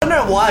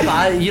know why,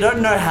 but you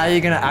don't know how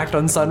you're going to act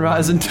on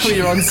sunrise until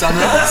you're on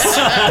sunrise.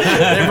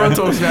 Everyone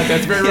talks about that.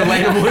 It's very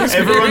relatable experience.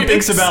 Everyone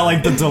thinks about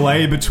like the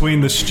delay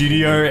between the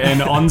studio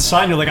and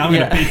on-site. You're like, I'm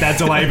going to beat that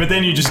delay, but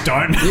then you just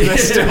don't.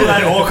 There's still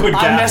that awkward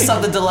gap. I messed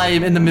up the delay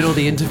in the middle of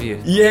the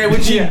interview. Yeah,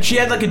 when she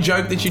had like a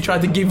joke that she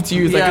tried to give to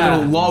you as like a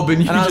little lob,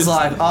 and I was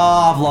like,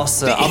 oh, I've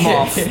lost it. I'm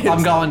off.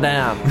 I'm going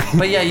down.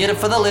 But yeah,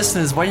 for the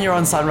listeners, when you're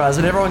on sunrise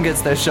and everyone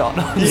gets their shot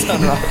on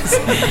sunrise,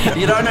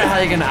 you don't know how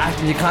you're going to act,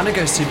 and you kind of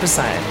go Super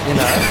Saiyan, you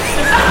know?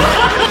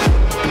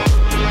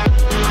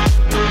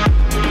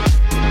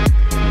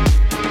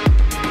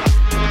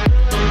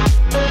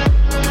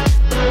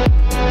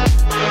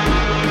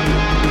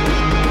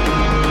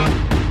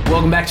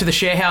 Welcome back to the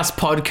Sharehouse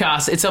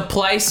Podcast. It's a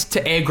place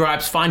to air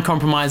gripes, find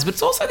compromise, but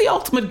it's also the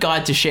ultimate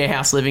guide to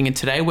sharehouse living. And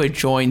today we're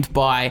joined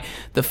by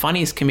the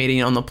funniest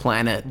comedian on the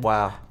planet.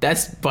 Wow.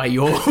 That's by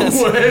your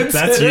words.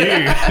 That's you.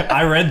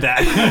 I read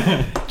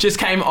that. Just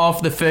came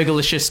off the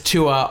Fergalicious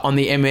tour on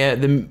the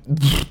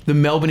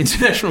Melbourne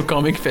International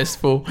Comic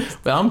Festival.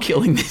 Well, I'm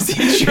killing this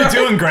intro. You're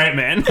doing great,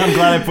 man. I'm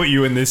glad I put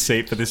you in this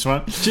seat for this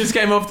one. Just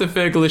came off the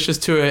Fergalicious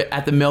tour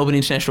at the Melbourne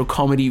International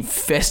Comedy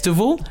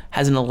Festival.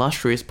 Has an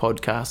illustrious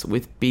podcast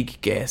with big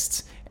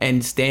guests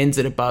and stands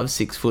at above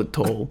 6 foot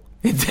tall.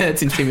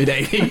 That's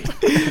intimidating.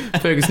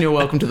 Fergus, Neal,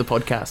 welcome to the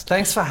podcast.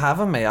 Thanks for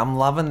having me. I'm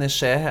loving this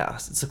share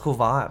house. It's a cool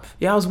vibe.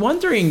 Yeah, I was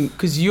wondering,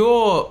 because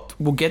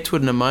we'll get to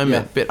it in a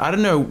moment, but I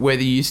don't know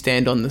whether you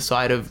stand on the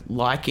side of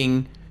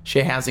liking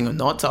share housing or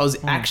not. So I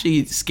was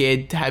actually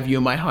scared to have you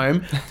in my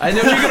home. I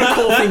know you're going to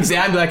call things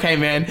out and be like, hey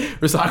man,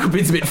 recycle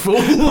bin's a bit full.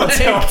 What's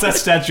that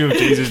statue of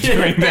Jesus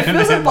doing there? It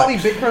feels like bloody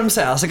Bikram's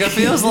house. Like, it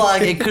feels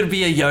like it could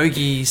be a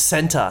yogi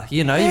center.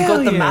 You know, you've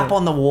got the map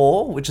on the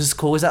wall, which is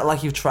cool. Is that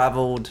like you've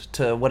traveled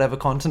to whatever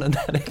continent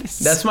that is?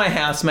 That's my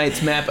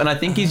housemate's map, and I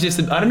think he's just,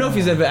 I don't know if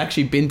he's ever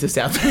actually been to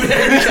South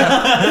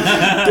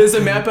America. There's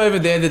a map over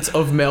there that's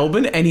of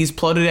Melbourne, and he's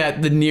plotted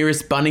out the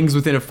nearest Bunnings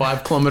within a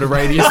 5 kilometre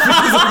radius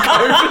because of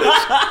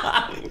COVID.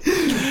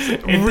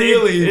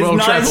 Really well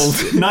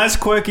travelled. Nice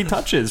quirky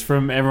touches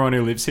from everyone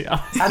who lives here.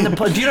 And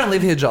you don't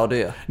live here, Joel, do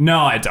you? No,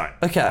 I don't.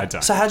 Okay. I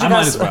don't. So how'd you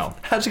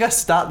guys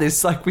start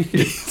this? Like,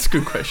 it's a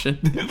good question.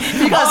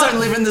 You guys don't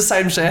live in the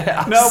same share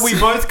house. No, we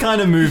both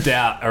kind of moved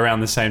out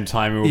around the same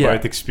time. We were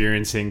both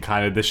experiencing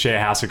kind of the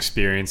share house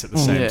experience at the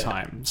same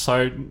time.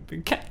 So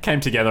it came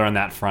together on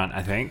that front,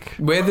 I think.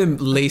 We're the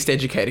least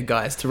educated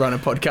guys to run a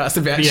podcast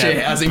about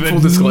share housing,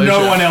 full disclosure.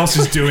 No one else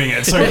is doing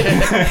it. So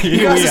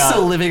you guys are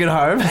still living at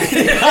home.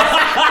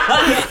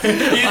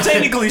 You're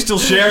technically still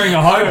sharing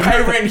a home. I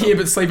pay rent here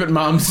but sleep at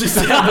mum's just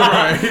down the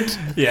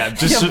road. Yeah,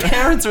 just your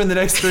parents are in the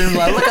next room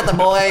like, look at the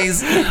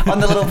boys on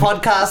the little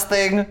podcast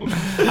thing.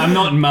 I'm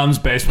not in mum's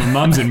basement.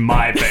 Mum's in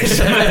my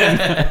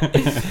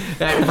basement.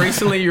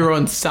 Recently you were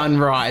on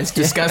Sunrise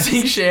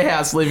discussing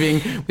sharehouse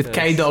living with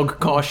K-Dog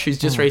Kosh, who's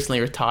just recently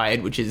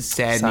retired, which is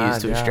sad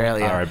news to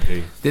Australia.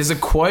 R.I.P. There's a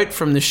quote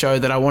from the show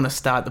that I want to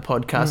start the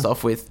podcast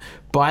off with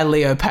by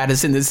Leo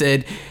Patterson that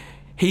said,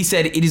 he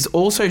said, "It is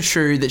also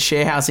true that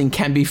share housing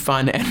can be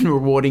fun and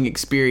rewarding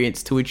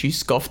experience," to which you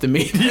scoffed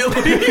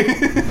immediately.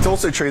 It's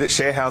also true that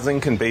share housing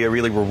can be a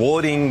really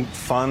rewarding,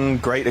 fun,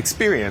 great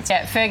experience.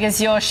 Yeah, Fergus,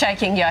 you're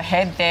shaking your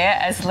head there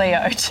as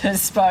Leo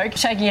just spoke.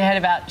 Shaking your head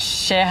about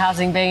share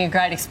housing being a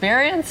great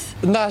experience?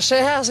 No,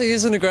 share housing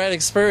isn't a great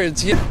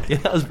experience. Yeah,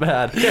 that was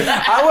bad.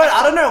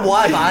 I don't know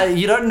why, but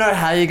you don't know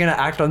how you're going to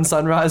act on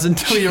sunrise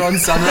until you're on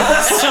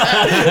sunrise.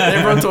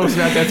 Everyone talks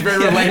about that. It's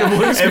very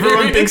relatable experience.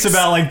 Everyone thinks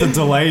about like the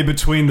delay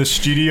between the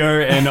studio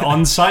and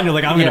on-site. You're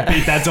like, I'm going to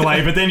beat that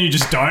delay, but then you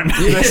just don't.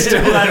 There's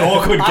still that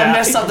awkward gap. I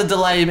messed up the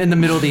delay in the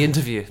middle of the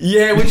interview.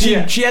 Yeah, when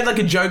she had like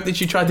a joke that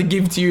she tried to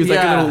give to you as like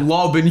a little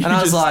lob, and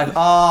I was like,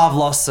 oh, I've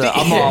lost it.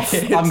 I'm off.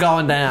 I'm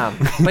going down.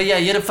 But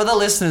yeah, for the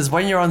listeners,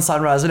 when you're on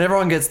sunrise and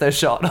everyone gets their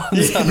shot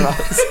on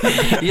sunrise,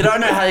 you don't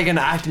know how you're going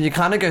to act, and you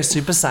kind of go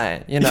Super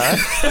Saiyan, you know?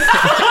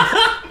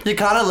 You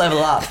kind of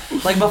level up.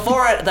 Like,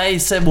 before they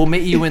said, we'll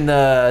meet you in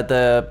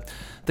the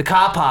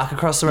car park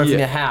across the road from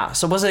your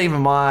house. It wasn't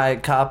even my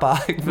car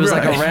park. It was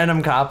like a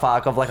random car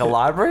park of like a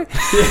library.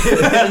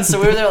 And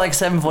so we were there at like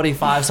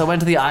 7:45. So I went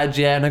to the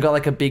IGA and I got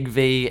like a Big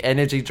V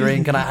energy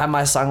drink and I had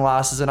my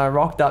sunglasses and I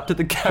rocked up to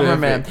the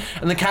cameraman.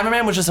 And the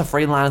cameraman was just a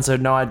freelancer,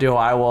 had no idea who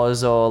I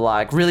was or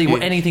like really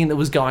anything that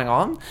was going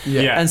on.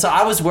 Yeah. And so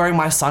I was wearing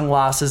my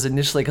sunglasses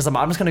initially because I'm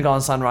just going to go on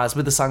sunrise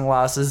with the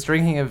sunglasses,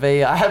 drinking a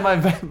V. I had my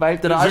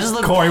vape that I just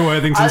looked... Corey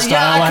Worthington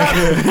style.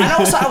 And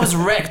also I was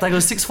wrecked. Like, it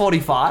was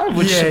 6:45,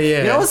 which...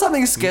 You know,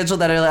 something scheduled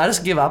that early, I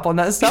just give up on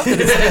that stuff.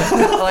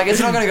 Like, it's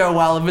not going to go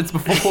well if it's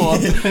before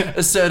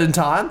a certain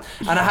time.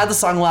 And I had the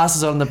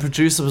sunglasses on, and the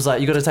producer was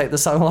like, you got to take the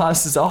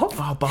sunglasses off.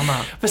 Oh,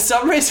 bummer. For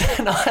some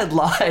reason, I had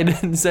lied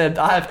and said,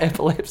 I have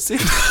epilepsy.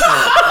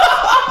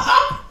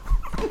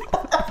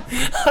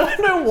 I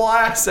don't know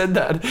why I said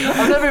that.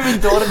 I've never even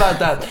thought about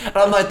that. And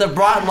I'm like, the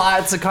bright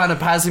lights are kind of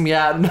passing me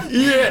out. And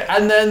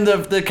then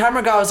the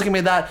camera guy was looking at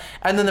me that.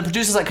 And then the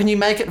producer's like, can you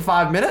make it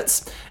 5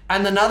 minutes?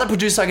 And another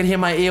producer I could hear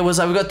in my ear was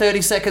like, we've got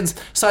 30 seconds.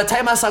 So I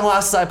take my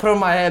sunglasses, I put on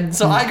my head.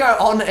 So I go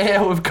on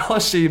air with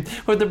Koshi,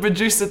 with the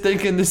producer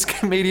thinking this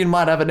comedian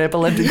might have an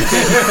epileptic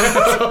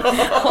fit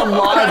on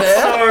live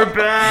air. So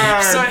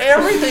bad. So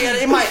everything,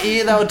 and in my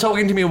ear, they were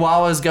talking to me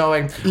while I was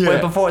going. Where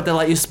before, they're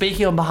like, you're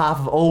speaking on behalf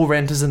of all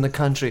renters in the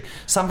country.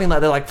 Something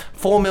like, they're like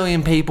 4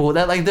 million people.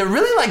 They're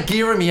really like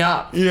gearing me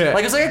up. Yeah.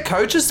 Like it's like a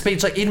coach's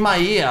speech, like in my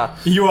ear.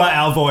 You are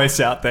our voice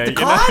out there.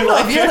 Kind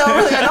of, yeah, no,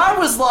 really. And I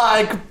was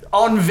like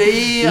on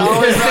V. I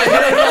was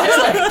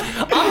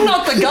like, I'm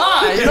not the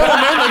guy. You know what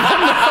I mean?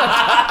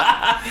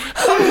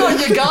 Like, I'm not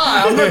your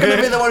guy. I'm not going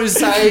to be the one who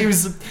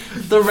saves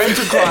the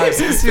rental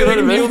crisis. You know what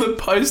I Neal, mean? the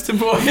poster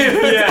boy.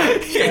 Yeah.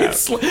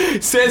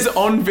 It says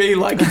on V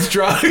like it's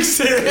drugs.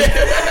 So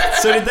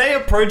did they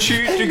approach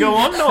you to go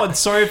on? No,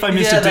 sorry if I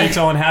missed a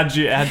detail on how'd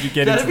you get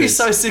into That'd be this?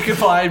 so sick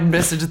if I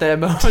messaged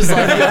them. I was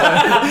like, yo,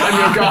 I'm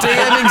your guy.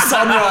 DMing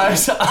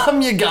Sunrise.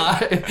 I'm your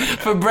guy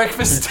for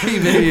breakfast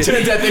TV.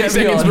 Turns out 30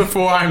 seconds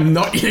before, I'm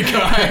not your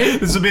guy.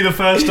 This will be the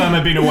first time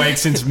I've been awake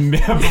since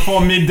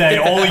before midday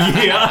all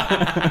year.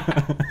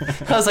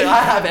 I was like,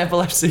 I have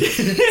epilepsy.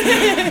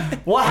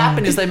 What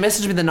happened is they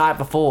messaged me the night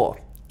before.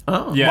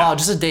 Oh. Yeah. Wow,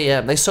 just a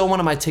DM. They saw one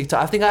of my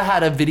TikTok. I think I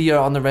had a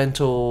video on the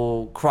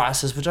rental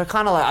crisis, which I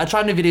kind of like. I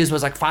tried new videos where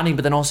it's like funny,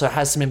 but then also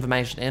has some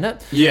information in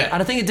it. Yeah.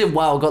 And I think it did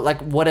well. Got like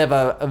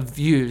whatever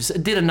views.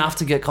 It did enough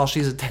to get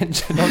Koshi's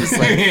attention,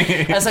 honestly.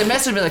 As they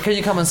messaged me like, can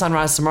you come on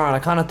Sunrise tomorrow? And I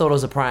kind of thought it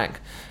was a prank.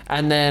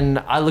 And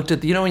then I looked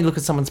at, you know when you look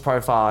at someone's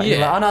profile, and you're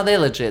like, oh no, they're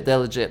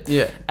legit.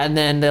 Yeah. And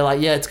then they're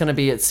like, yeah, it's going to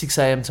be at 6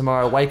 a.m.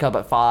 tomorrow. Wake up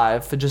at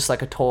 5 for just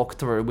like a talk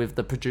through with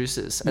the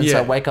producers. And so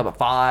I wake up at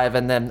 5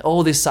 and then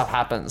all this stuff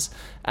happens.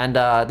 And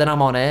then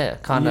I'm on air,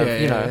 kind of,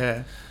 you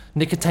know,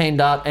 nicotined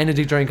up,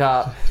 energy drink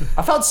up.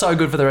 I felt so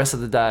good for the rest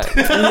of the day.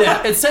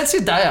 It sets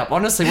your day up,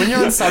 honestly. When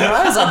you're on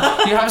Sunrise,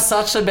 you have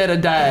such a better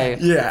day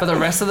for the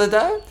rest of the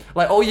day.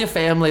 Like all your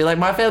family, like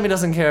my family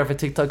doesn't care if a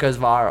TikTok goes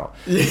viral.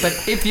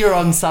 But if you're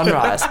on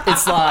Sunrise,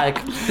 it's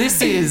like,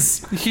 this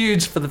is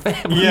huge for the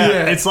family.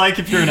 Yeah, it's like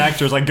if you're an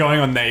actor, it's like going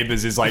on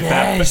Neighbours is like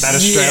that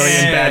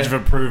Australian badge of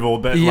approval,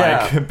 but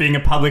like being a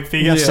public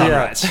figure,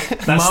 Sunrise.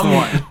 That's the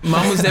one.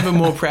 Mum was never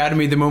more proud of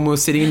me than when we were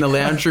sitting in the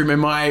lounge room and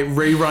my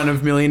rerun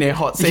of Millionaire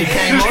Hot Seat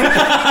came on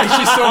and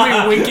she saw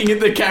me winking at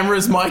the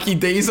cameras, Mikey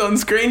D's on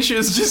screen. She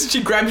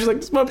grabbed, she's like,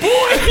 it's my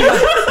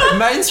boy.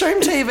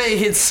 Mainstream TV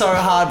hits so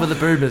hard with the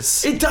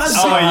boomers. It does.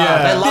 Oh,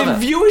 yeah. They love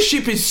the it.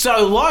 viewership is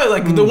so low.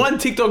 Like the one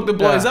TikTok that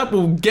blows up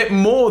will get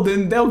more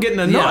than they'll get in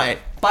a night.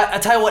 But I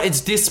tell you what,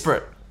 it's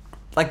disparate.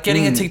 Like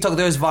getting a TikTok that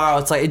goes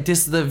viral, it's like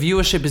the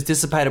viewership is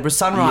dissipated. With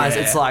Sunrise,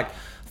 it's like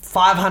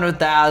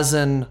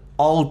 500,000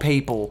 old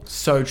people.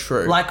 So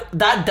true. Like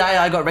that day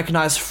I got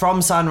recognized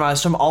from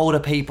Sunrise from older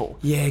people.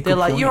 Yeah, good they're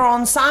like, point. you're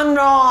on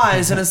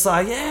Sunrise. And it's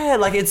like, yeah,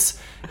 like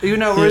it's, you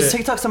know, whereas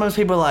TikTok, sometimes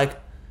people are like,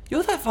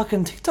 you're that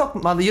fucking TikTok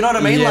mother. You know what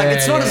I mean? Yeah, like,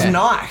 it's not as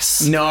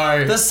nice.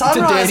 No. The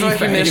Sunrise it's a dirty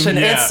recognition,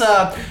 fame. it's,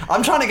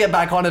 I'm trying to get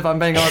back on if I'm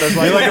being honest.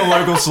 You're like a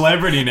local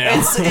celebrity now.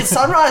 It's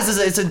Sunrise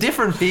it's a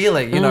different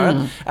feeling, you know.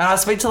 And I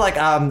speak to like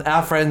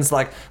our friends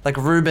like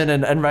Ruben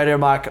and Radio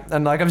Mike,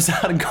 and like I've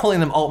started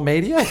calling them alt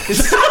media.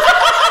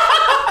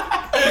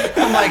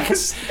 I'm like,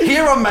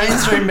 here on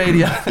mainstream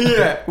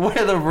media,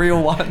 we're the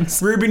real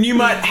ones. Ruben, you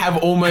might have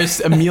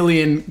almost 1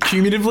 million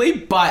cumulatively,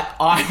 but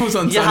I was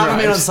on Sunrise. You haven't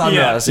been on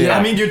Sunrise. Yeah.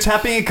 I mean, you're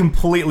tapping a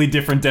completely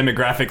different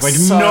demographic. Like,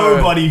 So-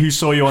 nobody who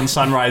saw you on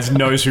Sunrise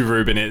knows who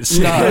Ruben is.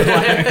 No,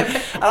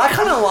 and I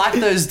kind of like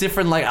those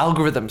different like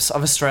algorithms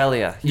of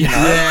Australia. You know?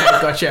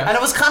 Yeah, gotcha. And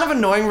it was kind of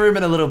annoying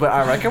Ruben a little bit,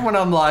 I reckon, when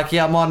I'm like,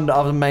 I'm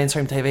on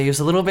mainstream TV. He was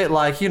a little bit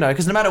like, you know,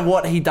 because no matter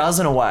what he does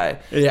in a way,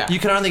 you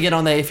can only get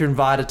on there if you're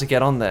invited to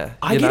get on there.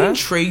 I get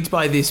intrigued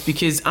by this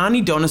because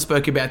Arnie Donna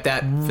spoke about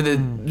that for the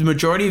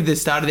majority of the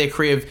start of their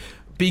career of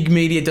big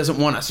media doesn't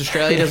want us,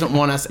 Australia doesn't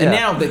want us, and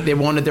now that they're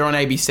wanted, they're on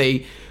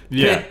ABC.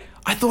 Yeah. But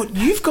I thought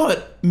you've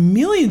got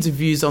millions of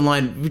views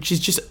online, which is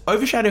just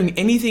overshadowing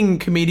anything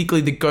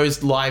comedically that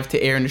goes live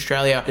to air in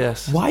Australia.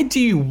 Yes. Why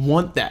do you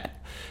want that?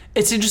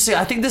 It's interesting.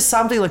 I think there's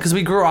something like, because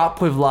we grew up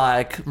with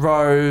like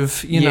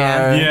Rove, you know.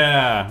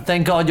 Yeah.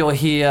 Thank God you're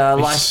here.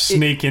 Like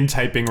Sneak in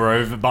taping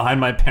Rove behind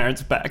my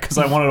parents' back because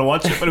I wanted to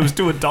watch it, but it was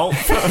too adult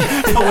for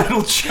a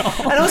little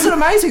child. And it was an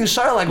amazing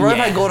show. Like Rove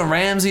had Gordon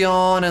Ramsay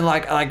on, and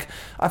like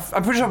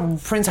I'm pretty sure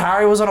Prince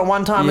Harry was on at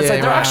one time. It's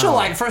like they're actual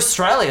like for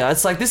Australia.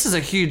 It's like this is a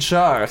huge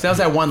show. So that was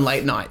that one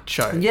late night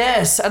show.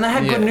 Yes, and they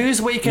had Good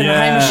News Week and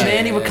Hamish and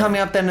Andy were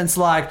coming up then. It's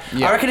like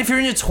I reckon if you're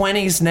in your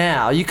 20s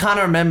now, you kind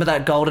of remember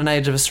that golden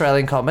age of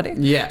Australian comedy.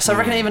 Yeah. So I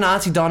reckon even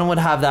Auntie Donna would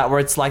have that, where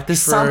it's like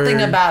there's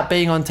something about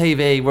being on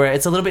TV where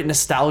it's a little bit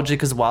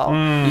nostalgic as well.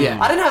 Yeah.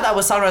 I didn't have that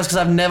with Sunrise because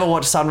I've never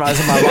watched Sunrise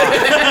in my life.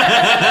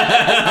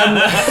 and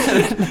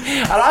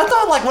I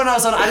thought like when I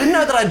was on, I didn't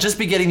know that I'd just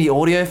be getting the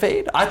audio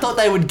feed. I thought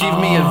they would give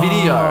me a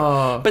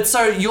video. But so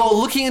I'm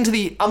looking into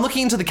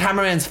the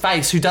cameraman's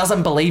face who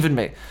doesn't believe in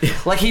me.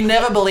 Like he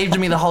never believed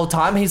in me the whole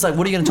time. He's like,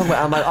 what are you going to talk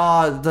about? I'm like,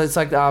 oh, it's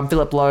like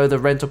Philip Lowe, the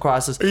rental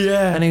crisis.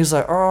 Yeah. And he was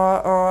like, all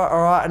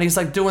right. And he's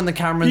like doing the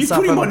camera and You stuff.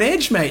 put him on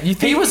edge, mate. You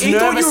think He was thought you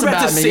nervous were about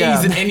to about me, seize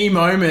yeah. at any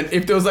moment.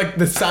 If there was like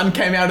the sun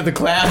came out of the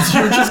clouds,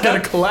 you were just gonna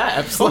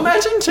collapse. Well,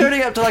 imagine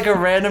turning up to like a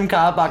random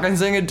car park and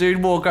seeing a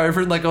dude walk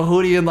over in like a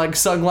hoodie and like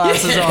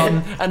sunglasses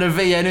on and a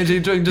V energy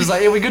drink, just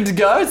like, yeah, we good to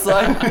go? It's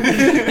like,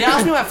 he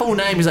asked me my full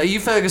name. He's like, you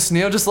Fergus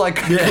Neal? Just like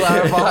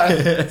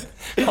clarify.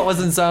 I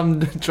wasn't some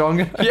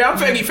drongo. Yeah, I'm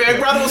Fergie Ferg,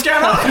 brother. What's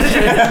going on?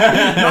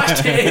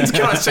 Nice chance.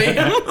 Can I see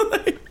him?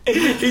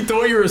 He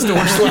thought you were a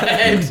staunch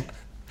lad.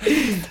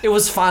 It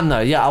was fun though.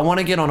 Yeah, I want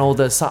to get on all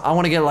this. I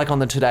want to get like on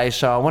the Today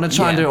Show. I want to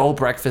try and do all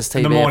breakfast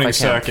TV. The morning if I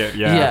can. circuit,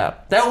 yeah. Yeah,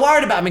 they were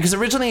worried about me because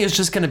originally it was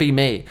just going to be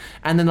me,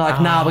 and then they're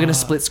like, nah, we're going to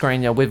split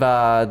screen you with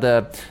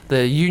the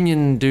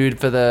union dude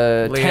for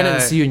the Leo.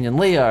 tenants union,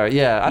 Leo.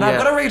 Yeah, and I've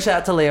Yeah. got to reach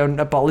out to Leo and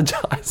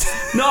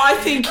apologise. No, I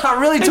think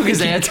I really took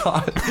his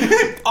airtime.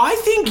 I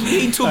think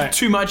he took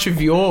too much of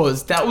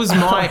yours. That was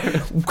my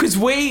because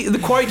the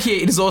quote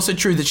here. It is also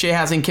true that share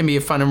housing can be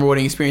a fun and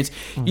rewarding experience.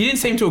 You didn't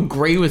seem to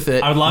agree with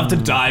it. I would love to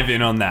dive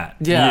in on that.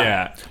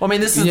 Yeah. Well, I mean,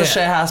 this is Yeah. the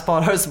Share House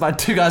pod hosted by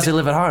two guys who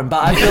live at home,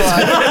 but I feel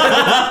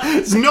like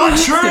It's not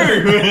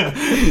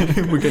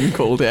true. We're getting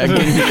called out. can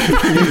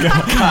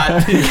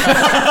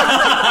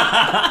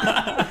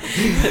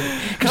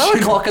I have a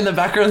clock in the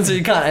background so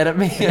you can't edit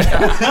me?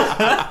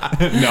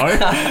 No,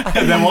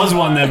 there was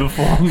one there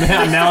before.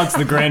 Now it's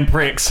the Grand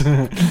Prix.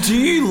 Do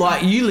you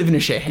live in a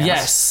share house?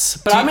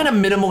 Yes, but I'm in a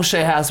minimal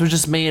share house with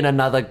just me and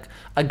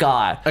a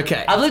guy.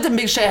 Okay. I've lived in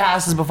big share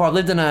houses before. I've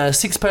lived in a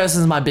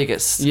 6-person is my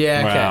biggest. Yeah.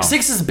 Okay. Wow.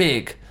 6 is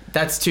big.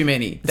 That's too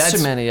many. That's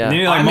too many. Yeah.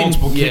 Nearly like I mean,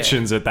 multiple yeah.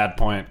 kitchens at that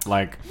point.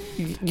 Like,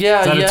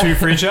 Yeah. is that yeah. a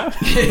 2-fridger?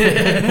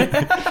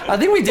 I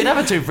think we did have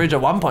a 2-fridge at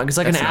one point because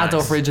like That's an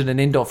outdoor nice. fridge and an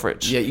indoor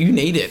fridge. Yeah, you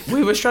need it.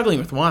 We were struggling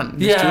with one.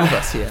 There's two of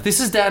us here.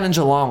 This is down in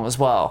Geelong as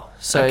well.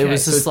 So it Okay,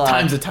 was just so like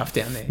times are tough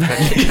down there.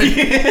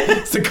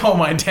 It's the coal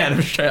mine town of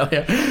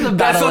Australia. That's not the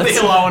battle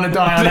hill I want to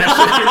die on.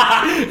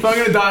 Actually, if I'm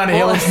going to die on a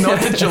hill, it's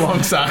not that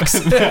Geelong sucks.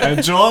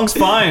 Geelong's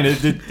fine.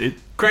 It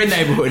Great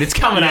neighbourhood. It's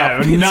coming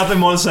up. nothing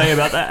more to say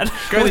about that.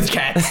 Go with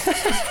cats.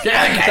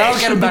 Yeah, okay. They'll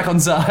get him back on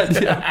side.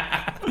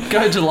 Yeah.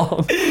 Go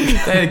Geelong.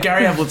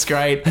 Gary Ablett's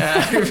great.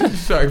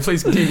 Sorry,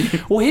 please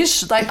continue. Well,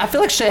 I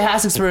feel like share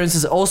house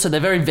experiences also they're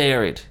very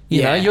varied.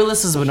 You know, your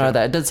listeners will know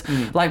that. That's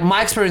like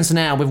my experience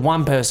now with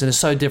one person is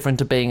so different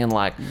to being in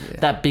like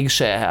that big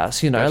share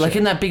house. You know, like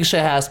in that big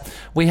share house,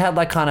 we had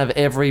like kind of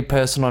every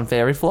person on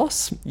fairy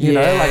floss. You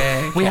know,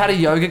 like we had a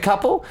yoga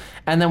couple,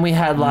 and then we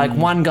had like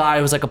one guy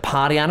who was like a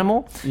party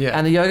animal. Yeah.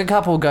 And the yoga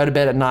couple would go to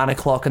bed at 9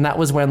 o'clock, and that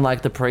was when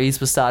like the prees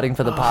were starting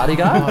for the party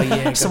guy. Oh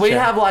yeah. So we'd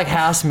gotcha. have like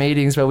house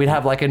meetings where we'd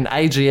have like an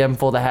AGM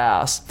for the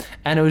house,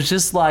 and it was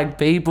just like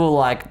people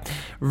like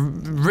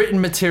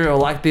written material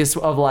like this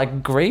of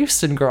like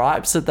griefs and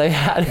gripes that they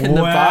had in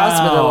the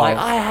past. Where they're like,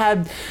 I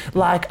had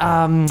like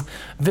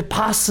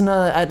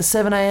Vipassana at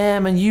 7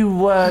 a.m. and you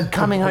were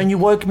coming home, you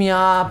woke me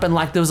up, and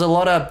like there was a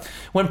lot of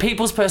when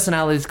people's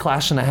personalities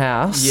clash in a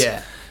house.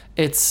 Yeah.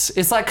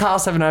 It's like Carl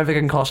Sevanovic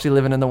and Koshti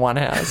living in the one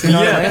house. You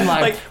know what I mean?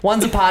 Like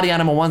one's a party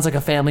animal, one's like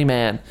a family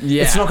man.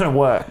 Yeah. It's not going to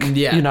work.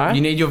 Yeah. You know?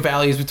 You need your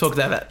values. We talked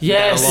about that.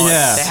 Yes. That a lot.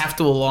 Yeah. They have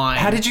to align.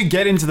 How did you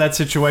get into that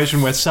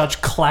situation where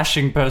such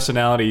clashing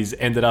personalities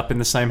ended up in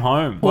the same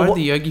home? Why did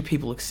the yogi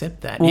people accept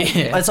that? Well,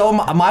 yeah. it's all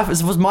it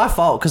was my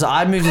fault because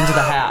I moved into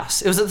the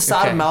house. It was at the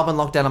start Okay. of Melbourne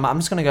lockdown. I'm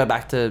just going to go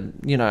back to,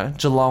 you know,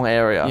 Geelong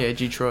area. Yeah,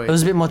 Detroit. It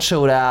was a bit more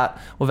chilled out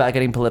without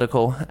getting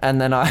political. And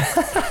then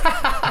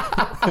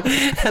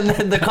and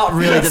then the cop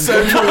really did.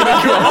 Can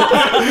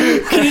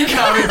you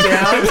calm it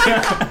down?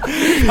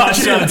 I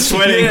started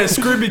sweating. Yeah,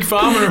 screw Big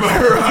Pharma, am I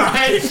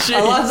right?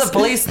 I love the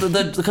police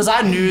because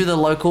I knew the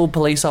local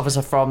police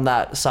officer from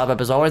that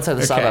suburb as well. I won't say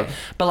the suburb,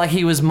 but like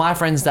he was my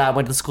friend's dad,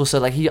 went to school, so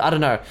like I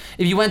don't know,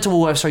 if you went to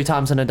Woolworths 3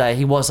 times in a day,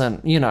 he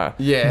wasn't, you know,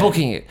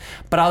 booking it.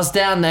 But I was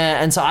down there,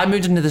 and so I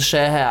moved into the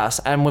share house,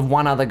 and with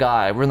one other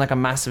guy, we're in like a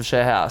massive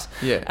share house,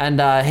 and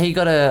he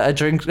got a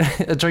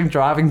drink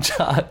driving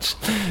charge,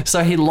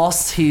 so he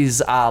lost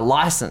his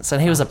license,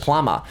 and he was a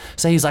plumber,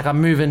 so he's like,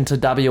 I'm moving to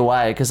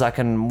WA because I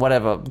can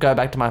whatever go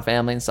back to my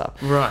family and stuff.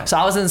 Right. So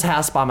I was in this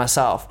house by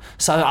myself.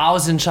 So I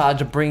was in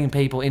charge of bringing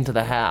people into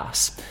the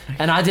house,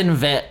 and I didn't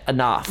vet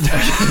enough.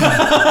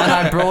 And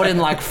I brought in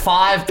like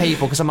 5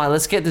 people because I'm like,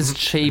 let's get this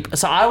cheap.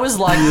 So I was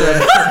like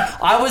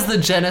I was the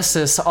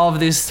genesis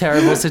of this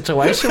terrible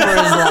situation.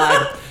 Whereas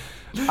like.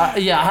 I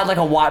had like a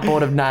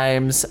whiteboard of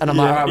names, and I'm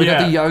like, all right, we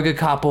got the yoga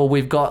couple,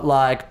 we've got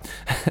like...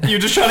 You're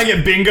just trying to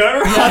get bingo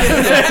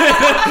rather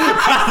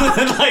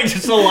than like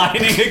just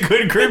aligning a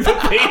good group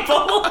of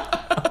people.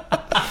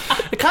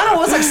 It kind of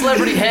was like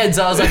celebrity heads.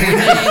 I was like,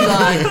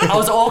 I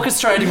was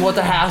orchestrating what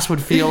the house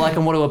would feel like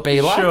and what it would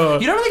be like. Sure.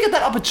 You don't really get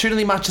that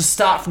opportunity much to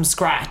start from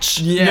scratch.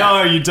 Yeah.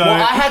 No, you don't. Well,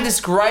 I had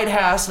this great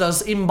house that I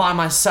was in by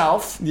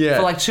myself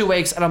for like 2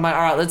 weeks, and I'm like,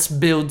 all right, let's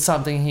build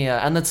something here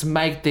and let's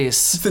make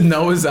this The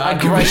Noah's Ark. a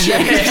great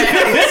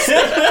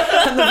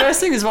And the best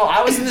thing is, well,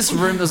 I was in this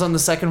room that was on the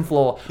second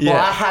floor. Well,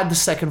 I had the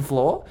second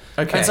floor.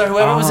 Okay. And so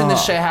whoever was in the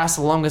share house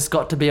the longest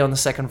got to be on the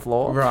second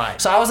floor. Right.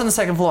 So I was on the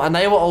second floor, and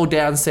they were all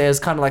downstairs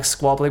kind of like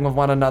squabbling with one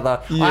one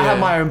another. I had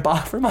my own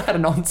bathroom. I had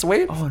an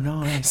ensuite. Oh,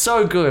 nice.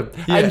 So good.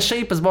 And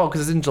cheap as well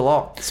because it's in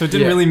Geelong. So it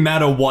didn't really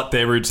matter what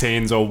their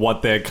routines or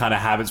what their kind of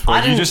habits were.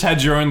 You just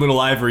had your own little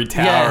ivory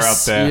tower up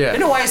there. Yeah.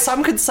 In a way,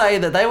 some could say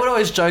that they would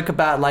always joke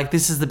about, like,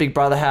 this is the Big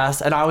Brother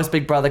house and I was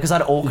Big Brother because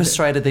I'd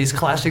orchestrated these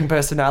clashing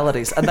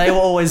personalities and they were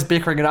always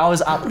bickering and I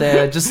was up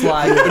there just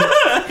like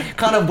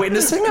kind of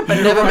witnessing it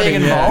but never being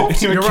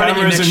involved. You're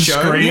cameras and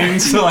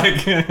screens.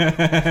 Like,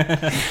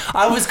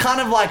 I was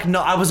kind of like,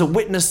 no, I was a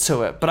witness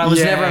to it, but I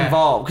was never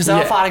involved because they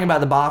were fighting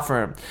about the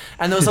bathroom.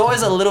 And there was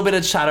always a little bit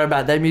of chatter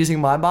about them using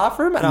my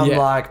bathroom. And I'm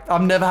like,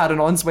 I've never had an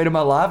ensuite in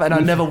my life and I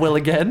never will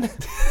again.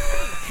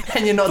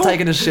 And you're not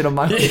taking a shit on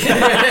my I've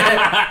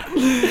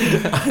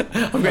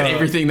got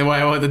everything the way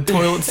I want. The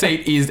toilet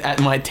seat is at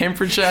my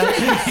temperature.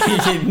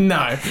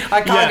 No.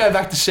 I can't go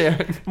back to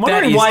sharing. I'm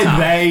wondering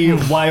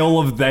why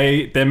all of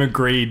them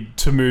agreed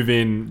to move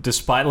in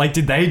despite, like,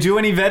 did they do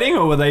any vetting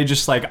or were they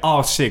just like,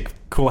 oh, sick,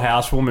 cool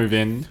house, we'll move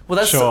in? Well,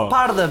 that's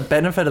part of the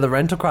benefit of the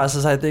rental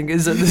crisis, I think,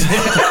 is that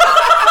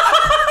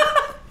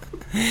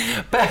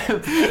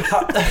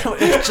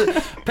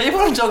people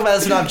don't talk about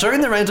this enough.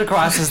 During the rental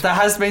crisis, there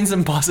has been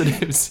some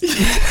positives.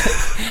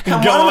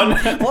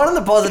 One of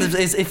the positives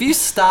is if you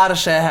start a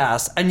share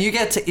house and you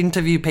get to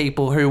interview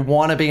people who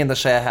want to be in the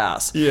share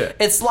house,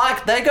 it's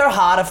like they go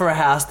harder for a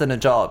house than a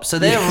job. So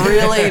they're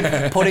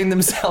really putting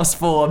themselves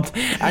forward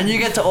and you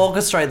get to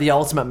orchestrate the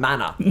ultimate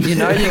manner. You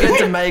know, you get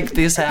to make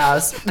this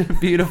house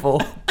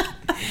beautiful.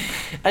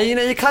 And, you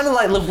know, you're kind of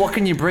like, look, what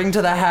can you bring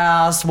to the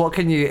house?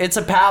 It's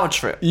a power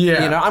trip.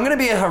 Yeah. You know, I'm going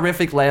to be a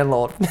horrific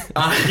landlord.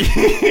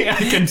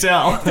 I can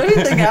tell. What do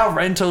you think our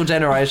rental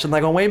generation,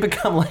 like when we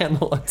become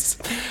landlords,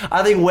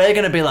 I think we're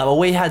going to be like, well,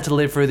 we had to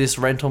live through this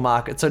rental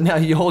market, so now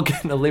you're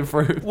going to live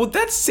through. Well,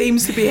 that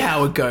seems to be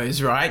how it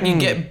goes, right? You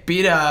get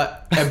bitter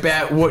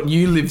about what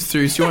you lived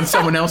through, so you want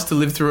someone else to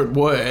live through it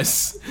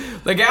worse.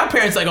 Like our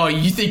parents like, oh,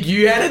 you think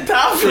you had it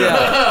tough?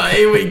 Yeah.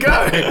 Here we go.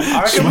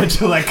 I reckon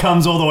until that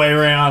comes all the way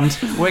around.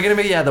 We're going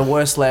to be, the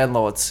worst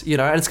landlords, you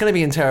know, and it's going to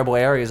be in terrible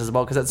areas as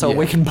well because that's all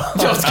we can buy.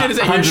 I was going to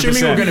say, you're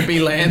assuming we're going to be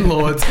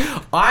landlords.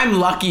 I'm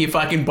lucky if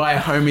I can buy a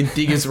home in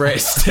Diggers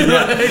Rest. You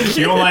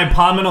know, my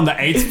apartment on the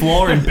 8th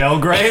floor in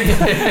Belgrade,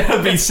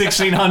 it'd be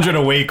 $1,600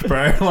 a week,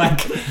 bro.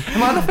 Like,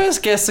 am I the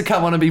first guest to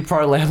come on and be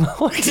pro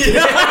landlord?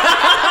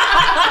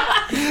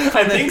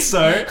 I think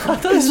so. I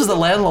thought this was the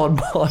landlord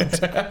pod.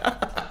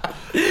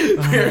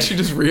 We're actually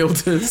just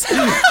realtors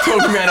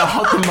talking about how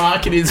hot the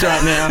market is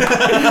right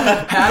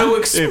now. How to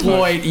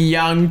exploit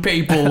young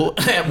people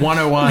at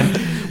 101.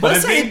 But I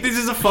think this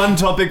is a fun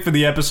topic for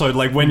the episode.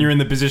 Like when you're in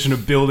the position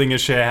of building a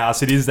share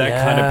house, it is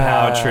that kind of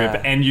power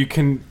trip, and you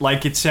can,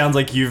 like, it sounds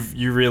like you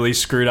really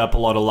screwed up a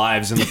lot of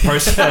lives in the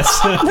process.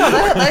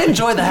 No, they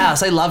enjoyed the house.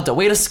 They loved it.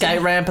 We had a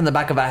skate ramp in the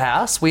back of our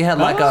house. We had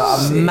like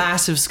a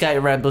massive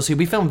skate ramp. So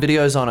we filmed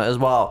videos on it as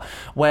well,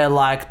 where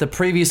like the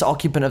previous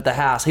occupant of the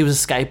house, he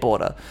was a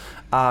skateboarder.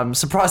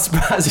 Surprise,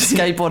 surprise, a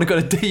skateboarder got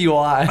a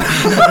DUI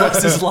and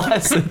lost his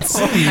license. Oh,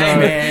 no. Hey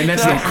man,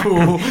 that's not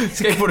cool.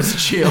 Skateboarders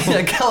chill.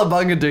 Yeah,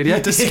 Cowabunga dude, he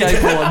had to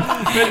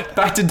skateboard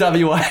back to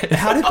WA.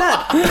 How did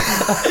that?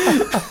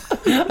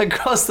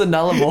 Across the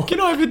Nullarbor. Get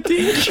over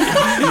ditch.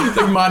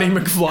 Like Marty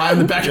McFly in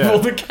the back of all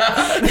the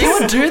cars. He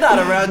would do that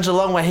around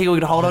Geelong where he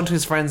would hold onto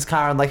his friend's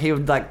car and like he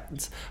would like...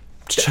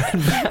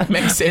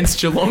 Makes sense.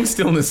 Geelong's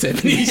still in the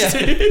 70s.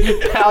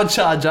 Yeah. Power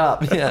charge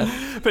up. Yeah.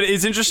 But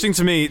it's interesting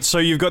to me. So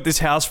you've got this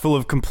house full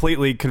of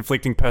completely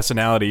conflicting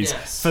personalities.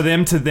 Yes. For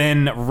them to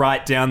then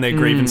write down their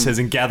grievances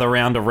and gather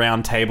around a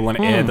round table and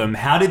air them.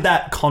 How did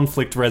that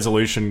conflict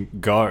resolution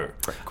go?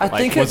 I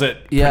think was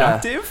it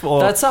productive? Or?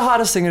 That's the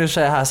hardest thing in a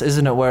share house,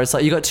 isn't it? Where it's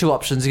like you got two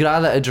options. You can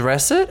either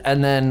address it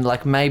and then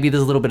like maybe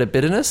there's a little bit of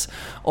bitterness,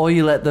 or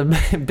you let the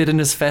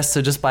bitterness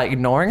fester just by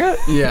ignoring it.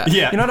 Yeah.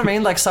 You know what I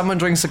mean? Like someone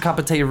drinks a cup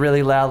of tea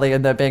really loudly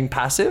and they're being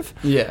passive.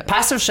 Yeah.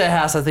 Passive share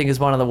house, I think, is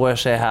one of the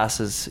worst share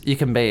houses you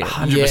can be in.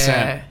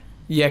 100%.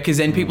 Yeah, because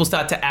then people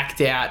start to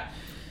act out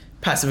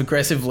passive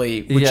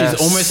aggressively, which is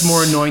almost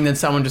more annoying than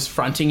someone just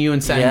fronting you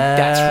and saying,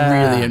 that's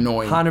really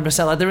annoying.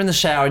 100%. Like they're in the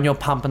shower and you're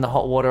pumping the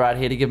hot water out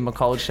here to give them a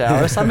cold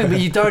shower or something, but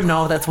you don't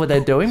know if that's what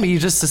they're doing, but you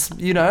just,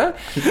 you know,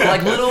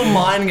 like little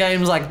mind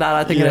games like that,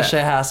 I think in a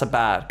share house are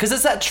bad. Because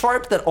it's that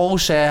trope that all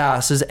share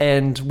houses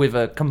end with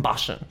a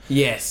combustion.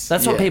 Yes.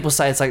 That's what people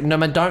say. It's like, no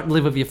man, don't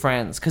live with your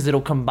friends because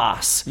it'll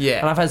combust. Yeah.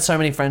 And I've had so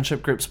many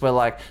friendship groups where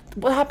like,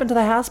 what happened to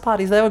the house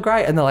parties? They were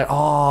great. And they're like,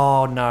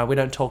 oh no, we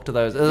don't talk to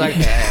those. It's like,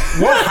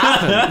 what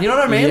happened? You know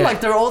what I mean? Yeah.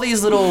 Like there are all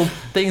these little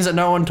things that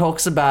no one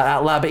talks about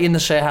out loud, but in the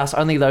share house,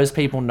 only those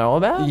people know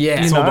about.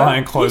 Yeah. It's all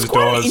behind closed doors. It's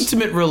quite an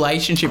intimate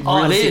relationship,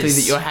 realistically,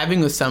 that you're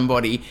having with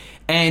somebody.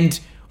 And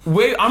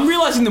I'm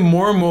realizing the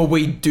more and more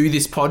we do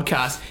this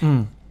podcast,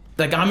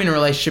 like I'm in a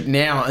relationship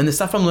now, and the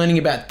stuff I'm learning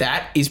about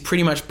that is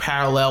pretty much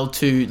parallel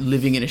to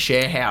living in a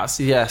share house.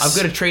 Yes. I've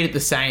got to treat it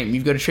the same.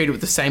 You've got to treat it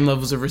with the same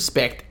levels of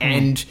respect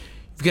and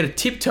you've got to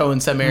tiptoe in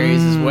some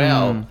areas as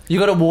well. You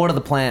got to water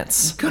the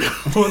plants. Got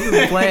to water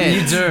the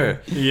plants. You do.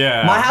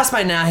 Yeah. My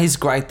housemate now, he's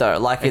great though.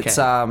 Like it's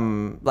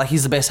like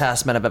he's the best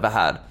housemate I've ever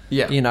had.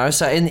 Yeah. You know,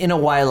 so in a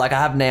way, like I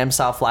have Nam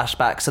style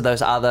flashbacks to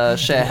those other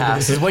share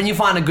houses. When you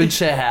find a good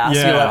share house,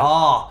 Yeah. you're like,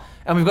 oh.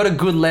 And we've got a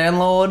good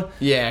landlord.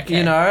 Yeah, okay.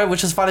 You know,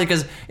 which is funny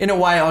because in a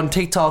way on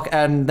TikTok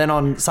and then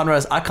on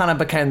Sunrise, I kind of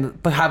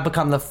have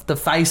become the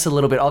face a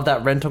little bit of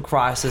that rental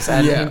crisis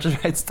and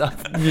interest rate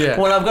stuff. Yeah.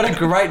 When I've got a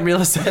great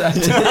real estate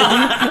agent,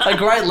 a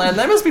great land,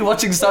 they must be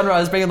watching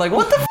Sunrise being like,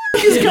 what the f***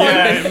 is going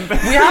on?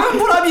 We haven't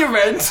put up your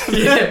rent.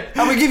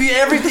 And we give you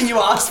everything you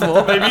asked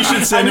for. Maybe you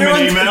should send And him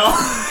an you're on- email.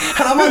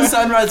 And I'm on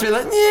Sunrise being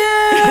like,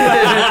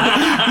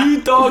 yeah.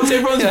 You dogs,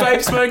 everyone's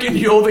vape smoking.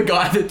 You're the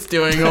guy that's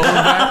doing all of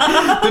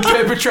that. The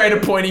perpetrator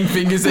pointing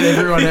fingers at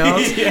everyone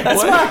else.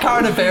 That's my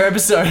current affair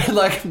episode.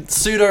 Like,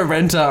 pseudo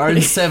renter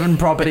owns 7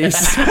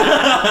 properties.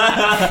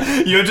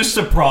 You're just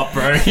a prop,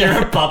 bro.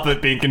 You're a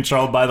puppet being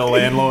controlled by the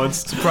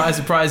landlords. Surprise,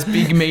 surprise,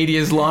 big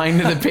media's lying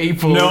to the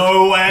people.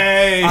 No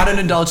way. I don't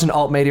indulge in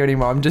alt media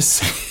anymore. I'm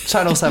just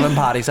Channel 7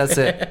 parties. That's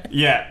it.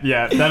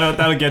 Yeah.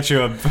 That'll get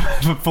you a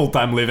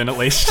full-time living at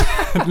least.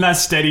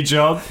 Nice steady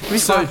job.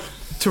 So,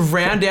 to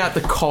round out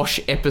the Kosh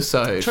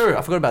episode. True,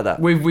 I forgot about that.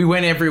 We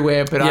went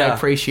everywhere, but I Yeah.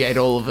 appreciate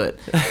all of it.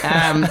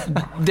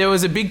 There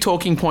was a big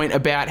talking point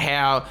about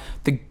how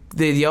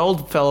the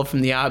old fella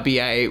from the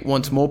RBA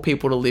wants more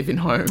people to live in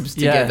homes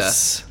together.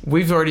 Yes.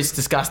 We've already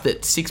discussed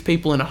that 6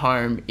 people in a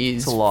home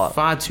is a lot.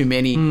 far too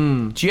many.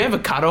 Do you have a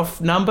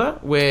cutoff number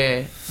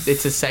where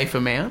it's a safe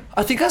amount?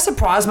 I think I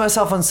surprised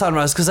myself on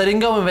Sunrise because I didn't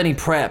go with any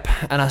prep,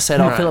 and I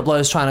said, "Oh, Right. Philip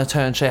Lowe's trying to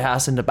turn share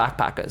house into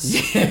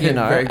backpackers." Yeah, you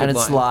know, very good and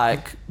it's line.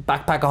 like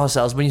backpacker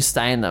hostels. When you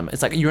stay in them,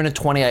 it's like you're in a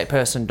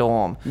 28-person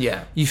dorm. Yeah.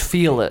 you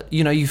feel it.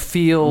 You know, you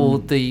feel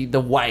the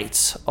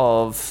weight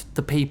of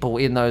the people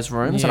in those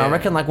rooms, and I Yeah.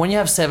 reckon like when you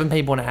have 7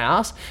 people in a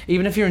house,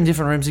 even if you're in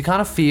different rooms, you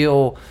kind of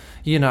feel.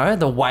 You know,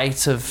 the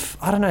weight of,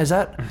 I don't know, is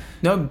that...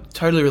 No,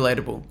 totally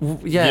relatable.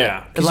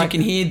 Yeah. Because Like, you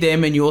can hear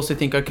them and you also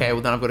think, okay,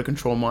 well then I've got to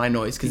control my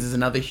noise because there's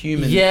another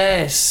human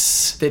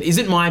yes. that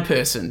isn't my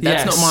person.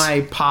 That's Yes. not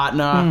my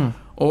partner.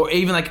 Or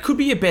even like it could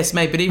be your best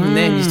mate, but even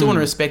then you still want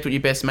to respect what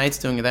your best mate's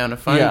doing. Are they on a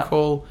phone Yeah.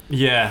 call?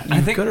 Yeah.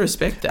 You've got to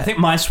respect that. I think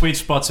my sweet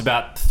spot's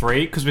about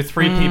 3, because with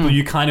 3 people,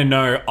 you kind of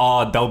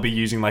know, they'll be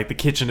using like the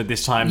kitchen at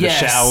this time, Yes.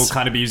 the shower will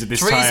kind of be used at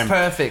this 3's time.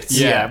 perfect.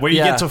 Yeah. Where you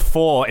Yeah. get to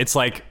 4, it's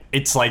like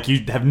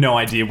you have no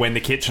idea when the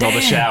kitchen or the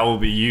Damn. shower will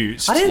be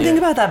used. I didn't think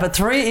about that, but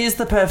 3 is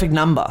the perfect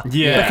number.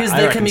 Yeah, because I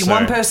there reckon can be so.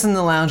 one person in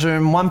the lounge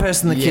room, one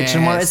person in the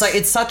kitchen. Yes.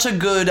 It's such a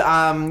good,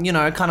 you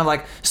know, kind of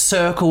like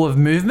circle of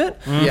movement.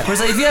 Yeah.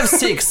 Whereas like, if you have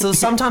 6, so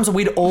sometimes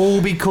we'd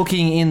all be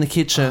cooking in the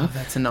kitchen.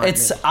 that's a nightmare.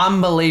 It's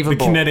unbelievable.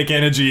 The kinetic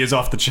energy is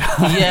off the chart.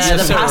 Yeah,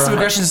 the so passive right.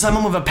 aggression.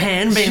 Someone with a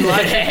pan being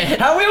like,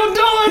 "How we all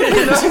doing?"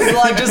 You know, it's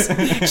like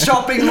just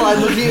shopping, like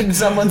looking at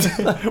someone's.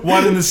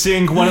 One in the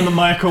sink, one in the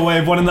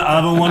microwave, one in the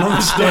oven, one on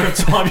the stove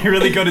top. You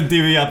really got to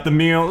divvy up the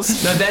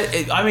meals. No,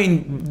 I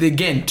mean,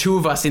 again, 2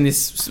 of us in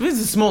this is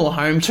a smaller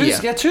home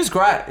here. Two's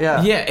great.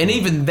 Yeah. Yeah, and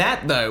even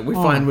that though, we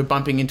find we're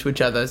bumping into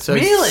each other. So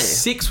Really?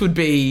 6 would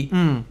be.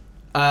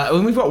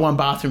 And we've got 1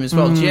 bathroom as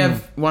well. Do you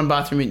have 1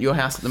 bathroom at your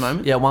house at the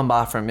moment? Yeah, 1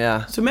 bathroom.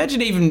 Yeah. So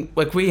imagine even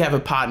like we have a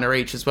partner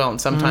each as well, and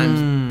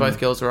sometimes both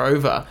girls are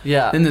over.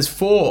 Yeah. Then there's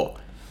 4,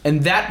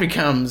 and that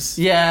becomes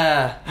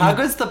Yeah. How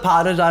good's the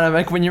partner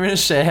dynamic when you're in a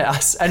share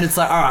house and it's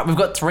like, all right, we've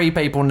got 3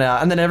 people now,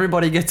 and then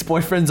everybody gets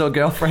boyfriends or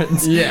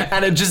girlfriends. Yeah.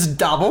 And it just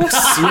doubles.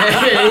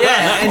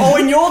 yeah. And Or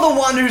when you're the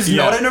one who's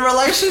Yeah. not in a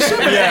relationship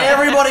and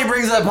everybody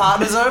brings their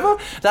partners over.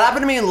 That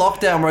happened to me in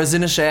lockdown where I was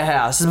in a share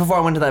house. This is before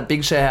I went to that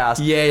big share house.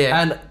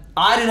 Yeah. And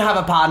I didn't have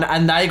a partner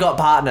and they got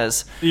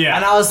partners. Yeah.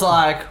 And I was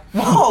like,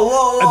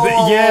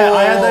 whoa. Yeah,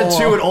 I had that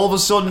too, and all of a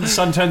sudden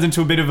turns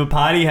into a bit of a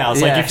party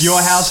house. Like if Yes. your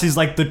house is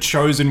like the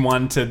chosen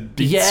one to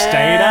be Yeah.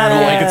 stayed at,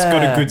 or like it's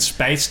got a good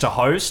space to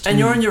host. And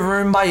you're in your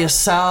room by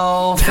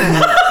yourself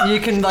and you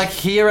can like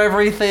hear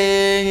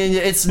everything. And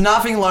it's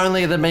nothing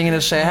lonelier than being in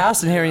a share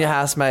house and hearing your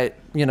housemate,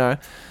 you know,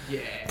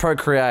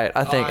 procreate.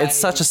 I think it's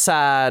such a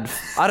sad,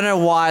 I don't know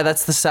why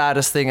that's the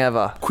saddest thing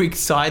ever. quick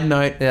side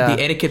note, Yeah.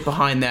 the etiquette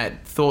behind that,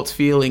 thoughts,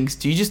 feelings,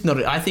 do you just not,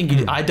 I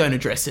think I don't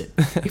address it.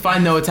 If I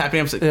know it's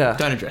happening, I'm just like, Yeah.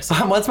 don't address it.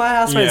 What's my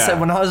housemate Yeah. said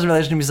when I was in a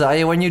relationship? He's like, "Oh,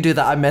 yeah, when you do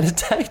that, I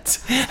meditate."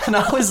 And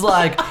I was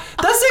like,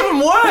 "That's even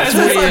worse." It's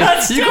weird. like,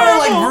 That's you gotta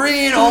like terrible.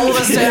 bring in all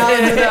the sounds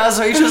in the house,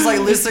 so he's just like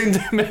listening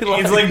to me.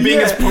 Like, It's like being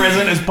as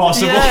present as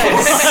possible.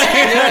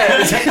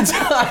 Yes. It's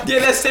like- Yeah,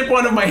 that's step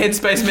 1 of my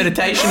Headspace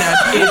meditation app.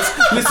 It's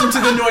listen to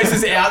the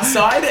noises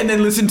outside and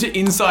then listen to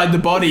inside the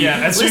body. Yeah,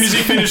 as soon as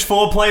you finish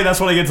foreplay, that's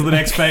when I get to the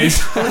next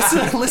phase.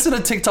 listen to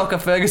TikToker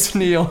Fergus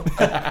Neal.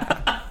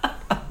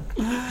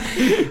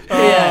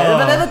 Yeah,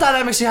 but they're the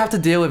dynamics you have to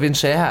deal with in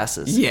share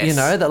houses. Yes. You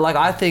know, that like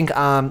I think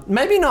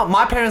maybe not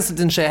my parents lived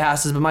in share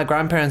houses, but my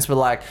grandparents were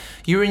like,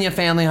 you're in your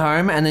family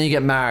home and then you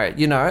get married,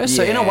 you know?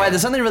 So in a Yeah. way,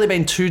 there's only really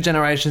been 2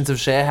 generations of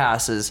share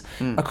houses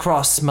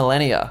across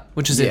millennia,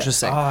 which is Yeah.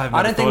 interesting. Oh, I've I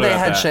never don't think thought they about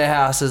had that. share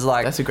houses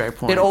like... That's a great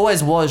point. It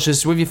always was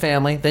just with your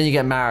family, then you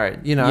get married,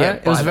 you know? Yeah,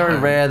 it was by very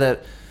home. rare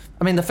that...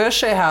 I mean, the first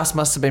share house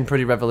must have been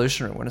pretty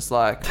revolutionary when it's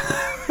like,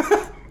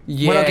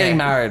 Yeah. we're not getting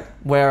married.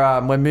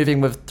 We're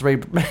moving with three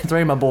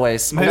of my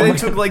boys. Maybe they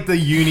took like the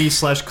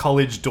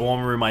uni/college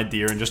dorm room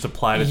idea and just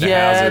applied it to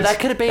houses. That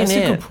could have been That's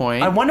it. a good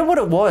point. I wonder what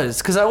it was,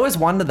 because I always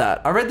wonder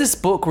that. I read this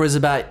book where it was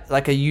about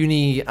like a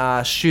uni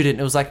student.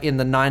 It was like in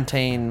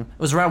it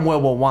was around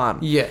World War One.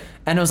 Yeah.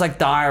 And it was like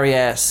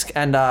diary-esque,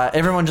 and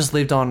everyone just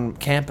lived on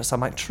campus.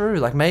 I'm like, true.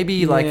 Like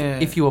maybe like Yeah.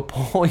 if you were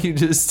poor, you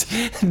just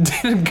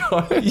didn't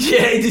go.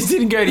 Yeah, he just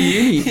didn't go to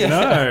uni.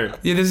 No.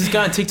 Yeah, there's this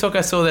guy on TikTok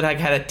I saw that like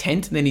had a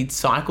tent and then he'd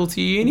cycle to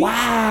uni.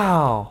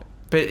 Wow.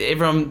 But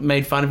everyone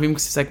made fun of him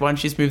because it's like, why don't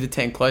you just move the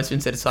tent closer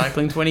instead of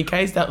cycling 20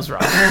 Ks? That was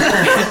right.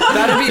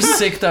 That'd be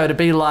sick though, to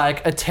be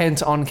like a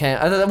tent on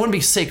camp. That wouldn't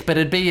be sick, but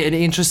it'd be an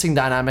interesting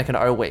dynamic in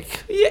O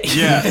Week.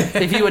 Yeah.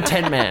 If you were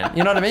tent man,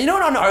 you know what I mean? You know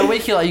what, on O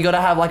Week, you got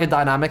to have like a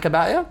dynamic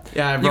about you.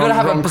 Yeah, you got to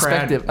have a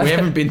perspective. We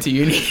haven't been to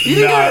uni.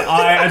 No,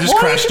 I just What?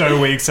 crashed O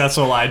weeks. That's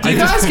all I did. You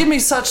guys give me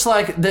such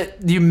like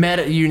that you met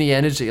at uni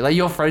energy, like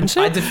your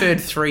friendship. I deferred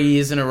 3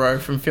 years in a row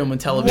from film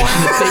and television to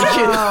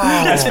teaching.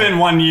 I spent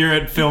 1 year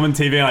at film and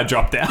TV and I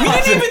dropped out. You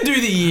didn't even do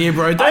the year,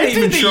 bro. Don't I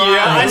even did the try. year.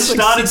 I It was like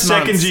started 6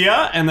 second months.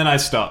 year and then I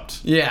stopped.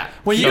 Yeah.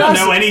 Well, You you don't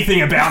guys know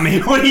anything about me.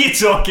 What are you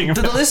talking Do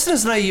the about?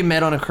 listeners know you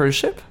met on a cruise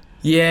ship?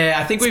 Yeah,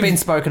 I think It's we've been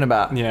spoken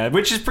about. Yeah,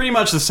 which is pretty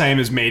much the same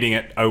as meeting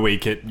at O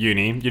week at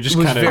uni. You're just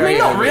was kind of. I very- mean,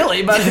 not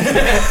really, but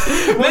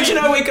Imagine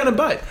a week on a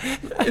boat.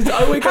 It's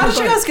a week how on a did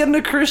you boat. guys get on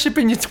a cruise ship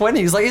in your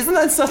 20s? Like, isn't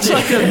that such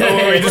like a...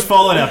 Oh, we just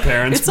followed our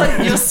parents. It's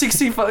like you're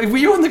 65. Were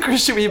you on the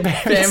cruise ship with your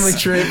parents? Family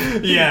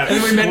trip. yeah.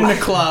 And we met in a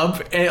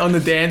club on the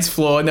dance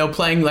floor and they were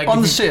playing like...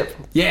 On the ship.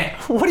 Yeah.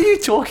 What are you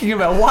talking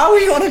about? Why were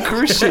you on a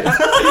cruise ship?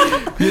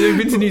 You've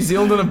been to New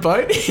Zealand on a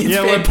boat? It's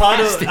Yeah, we're part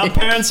of fantastic. our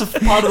parents are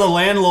part of the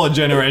landlord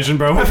generation,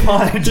 bro. We're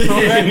fine. Don't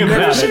worry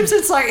about Cruise it. ships,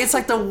 it's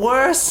like the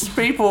worst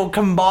people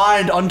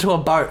combined onto a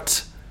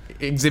boat.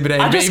 Exhibit A,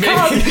 I just baby.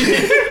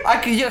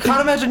 can't. You can't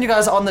imagine you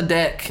guys on the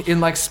deck in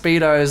like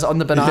speedos on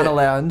the banana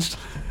lounge.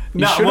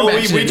 No, Should well, have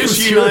we actually.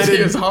 just It was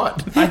united.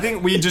 hot. I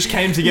think we just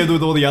came together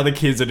with all the other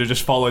kids that had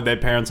just followed their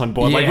parents on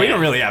board. Like, we Yeah. don't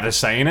really have a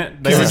say in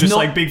it. They were There's just not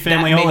like big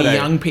family that many holiday.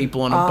 young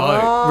people on a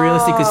boat,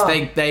 realistically,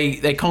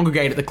 because they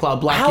congregate at the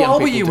club like How young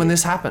old were people you do. when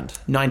this happened?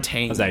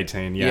 19. I was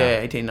 18, yeah. Yeah,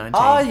 18, 19.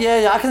 Oh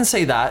yeah, I can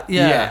see that.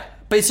 Yeah. Yeah.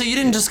 But so you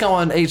didn't just go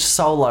on each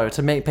solo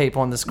to meet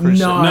people on this cruise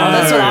ship? No.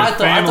 That's what I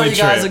thought. I thought Family you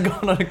guys trip. had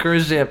gone on a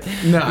cruise ship.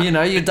 No. You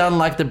know, you've done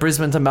like the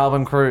Brisbane to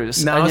Melbourne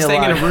cruise. No, and I was you're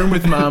staying in like- a room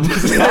with mum.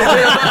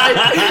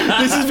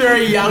 This is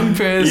very young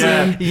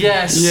person.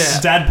 Yes. Yeah.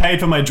 Dad paid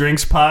for my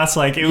drinks pass.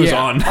 Like, it was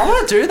Yeah. on. I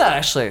want to do that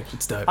actually.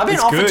 It's dope. I've been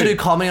It's offered to good. do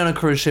comedy on a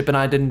cruise ship and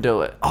I didn't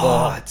do it.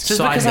 Oh, it's Just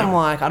Side because I'm note.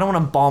 like, I don't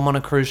want to bomb on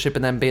a cruise ship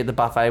and then be at the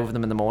buffet with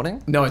them in the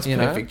morning. No, it's You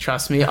know? perfect.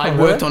 Trust me. I really?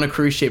 worked on a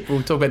cruise ship.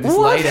 We'll talk about this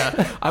What?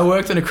 later. I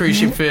worked on a cruise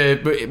ship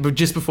but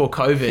just before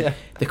COVID. Yeah.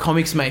 The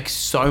comics make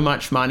so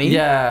much money.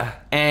 Yeah.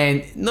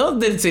 And not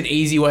that it's an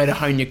easy way to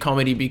hone your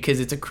comedy because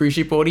it's a cruise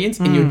ship audience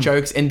and your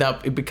jokes end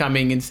up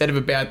becoming, instead of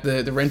about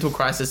the rental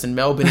crisis in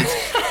Melbourne,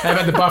 it's how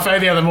about the buffet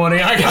the other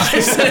morning, I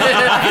guess.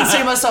 I can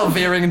see myself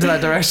veering into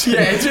that direction.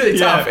 Yeah, it's really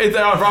Yeah. tough. It's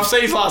rough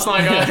seas last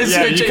night, guys.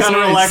 Yeah, you Jeez kind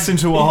of Louise. relax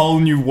into a whole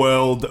new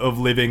world of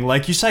living.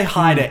 Like, you say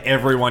hi to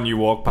everyone you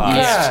walk past.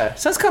 Yeah.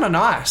 So that's kind of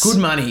nice. Good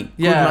money.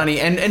 Yeah. Good money.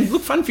 And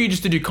look, fun for you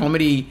just to do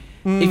comedy.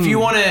 If you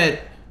want to,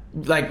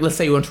 like, let's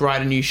say you want to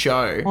write a new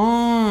show,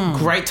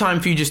 great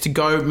time for you just to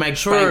go make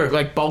True.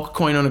 like bulk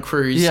coin on a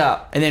cruise. Yeah.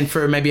 And then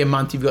for maybe a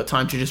month, you've got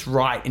time to just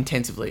write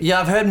intensively.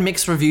 Yeah, I've heard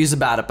mixed reviews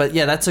about it, but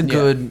yeah, that's a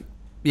good.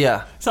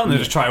 Yeah. Something to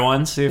just try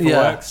once, see if it Yeah.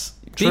 works.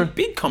 True.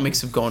 Big comics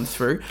have gone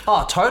through.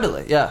 Oh,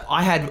 totally. Yeah.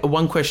 I had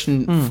one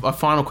question, a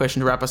final question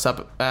to wrap us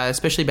up,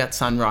 especially about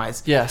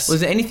Sunrise. Yes.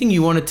 Was there anything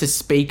you wanted to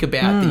speak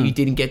about that you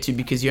didn't get to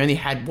because you only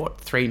had,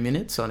 3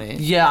 minutes on air?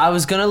 Yeah, I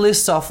was gonna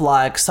list off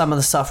like some of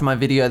the stuff from my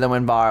video that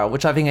went viral,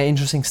 which I think are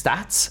interesting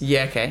stats.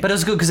 Yeah, okay. But it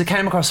was good because it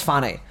came across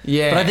funny.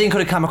 Yeah. But I think it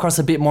could have come across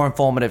a bit more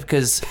informative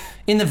because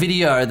in the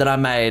video that I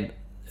made,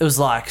 it was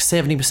like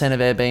 70% of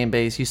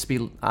Airbnbs used to be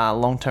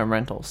long-term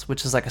rentals,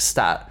 which is like a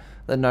stat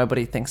that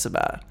nobody thinks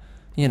about.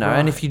 You know,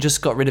 and if you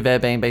just got rid of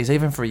Airbnbs,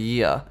 even for a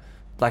year,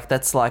 like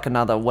that's like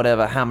another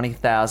whatever, how many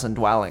thousand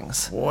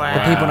dwellings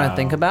that people don't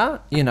think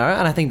about, you know?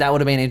 And I think that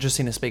would have been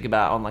interesting to speak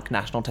about on like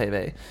national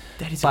TV.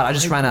 That is But a I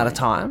just great ran out of point.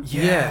 time.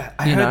 Yeah,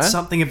 I You heard know?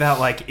 something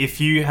about like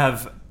if you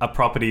have a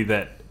property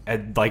that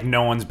like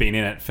no one's been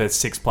in it for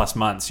 6+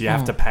 months, you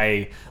have to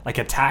pay like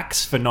a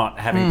tax for not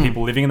having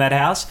people living in that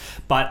house.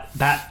 But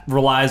that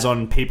relies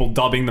on people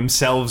dobbing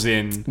themselves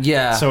in.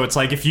 Yeah. So it's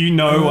like if you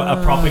know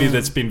a property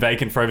that's been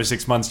vacant for over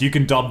 6 months, you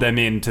can dob them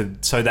in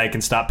so they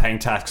can start paying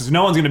tax because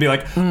no one's going to be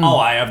like, oh,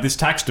 I have this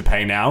tax to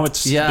pay now.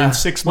 It's been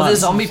 6 Well,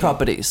 there's months. zombie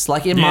properties.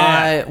 Like in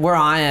Yeah. where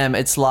I am,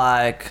 it's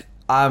like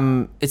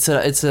it's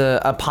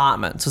a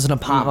apartment. So it's an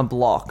apartment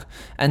block,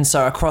 and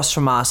so across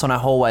from us on our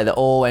hallway, they're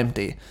all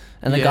empty.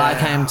 And the guy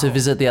came to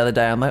visit the other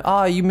day. I'm like, oh,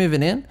 are you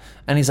moving in?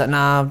 And he's like,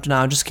 no,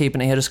 I'm just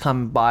keeping it. He'll just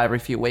come by every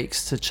few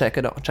weeks to check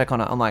on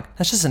it. I'm like,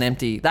 that's just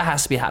that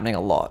has to be happening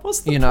a lot. What's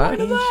the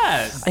point of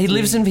that?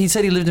 He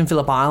said he lived in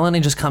Phillip Island.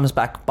 He just comes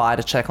back by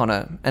to check on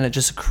it, and it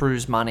just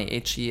accrues money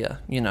each year,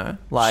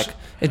 like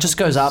it just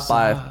goes up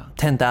by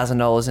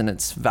 $10,000 in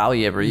its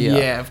value every year.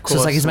 Yeah, of course. So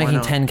it's like he's Why making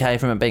not? $10K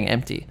from it being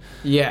empty.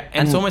 Yeah,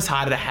 and it's almost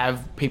harder to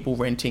have people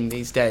renting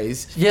these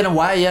days. Yeah, in a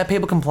way, yeah,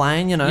 people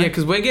complain, Yeah,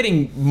 because we're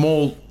getting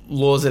more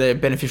laws that are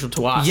beneficial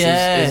to us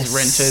as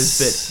renters,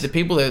 but the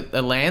people that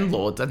are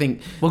landlords, I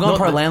think... We're going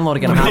pro-landlord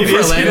again.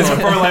 It's a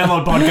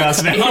pro-landlord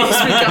podcast now.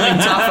 It's becoming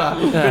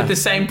tougher. But at the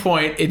same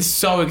point, it's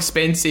so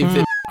expensive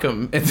that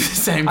them at the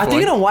same point. I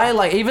think in a way,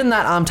 like even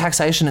that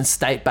taxation is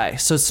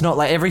state-based. So it's not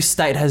like every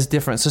state has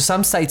different. So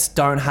some states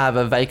don't have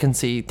a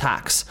vacancy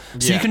tax.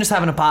 So you can just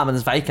have an apartment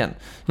that's vacant,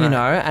 you know,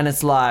 and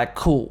it's like,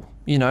 cool.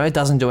 It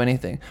doesn't do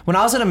anything. When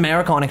I was in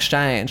America on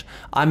exchange,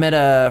 I met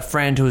a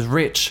friend who was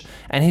rich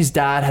and his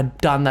dad had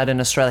done that in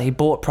Australia. He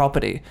bought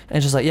property and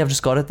it's just like, yeah, I've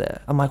just got it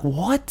there. I'm like,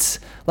 what?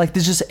 Like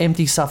there's just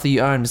empty stuff that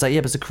you own. It's like,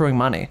 yeah, but it's accruing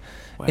money.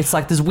 Wow. It's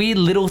like there's weird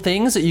little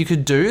things that you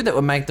could do that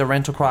would make the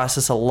rental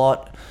crisis a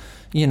lot,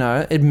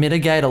 it'd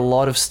mitigate a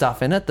lot of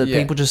stuff in it that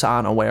people just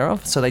aren't aware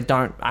of. So they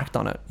don't act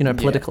on it,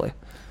 politically.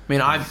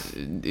 I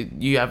mean,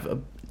 you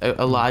have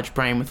a large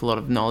brain with a lot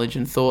of knowledge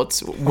and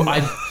thoughts.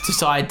 I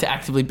decide to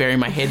actively bury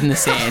my head in the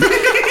sand.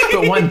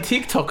 But one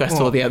TikTok I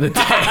saw the other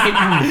day.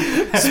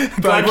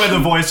 Glad we're the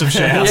voice of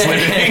sharehouse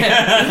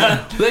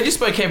living. They just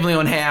spoke heavily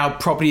on how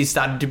properties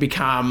started to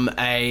become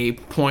a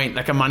point,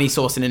 like a money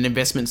source and an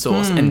investment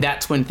source. And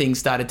that's when things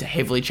started to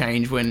heavily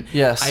change.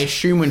 I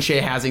assume when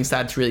share housing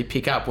started to really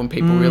pick up, when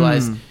people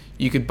realised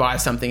you could buy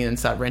something and then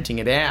start renting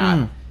it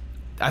out.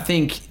 I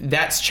think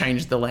that's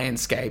changed the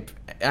landscape.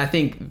 I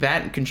think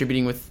that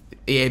contributing with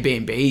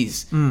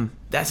Airbnbs,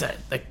 that's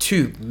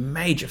two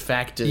major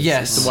factors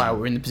as to why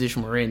we're in the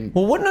position we're in.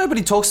 Well, what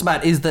nobody talks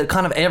about is that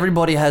kind of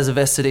everybody has a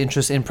vested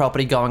interest in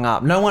property going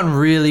up. No one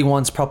really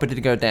wants property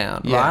to go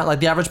down, right? Like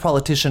the average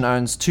politician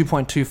owns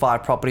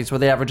 2.25 properties, where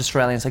the average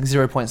Australian is like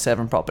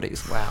 0.7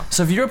 properties. Wow.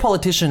 So if you're a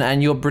politician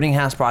and you're bringing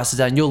house prices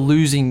down, you're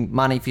losing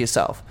money for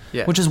yourself,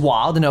 which is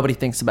wild and nobody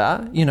thinks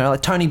about.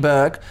 Like Tony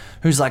Burke,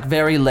 who's like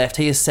very left,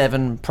 he has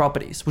 7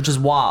 properties, which is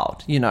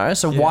wild,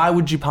 So why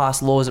would you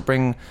pass laws that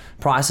bring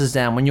prices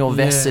down when you're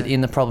vested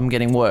in the problem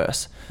getting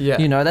worse?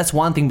 That's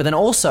one thing. But then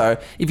also,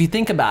 if you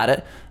think about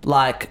it,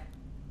 like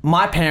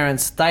my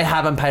parents, they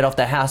haven't paid off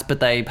their house, but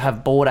they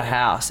have bought a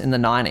house in the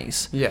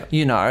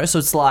 90s. So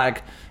it's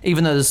like,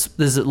 even though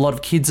there's a lot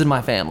of kids in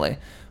my family,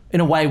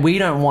 in a way we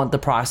don't want the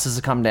prices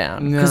to come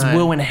down because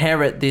we'll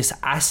inherit this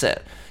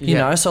asset,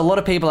 so a lot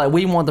of people, like,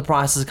 we want the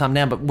prices to come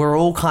down, but we're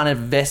all kind of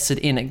vested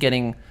in it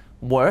getting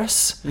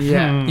worse.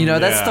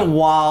 That's the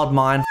wild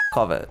mind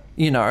of it.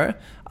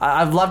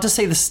 I'd love to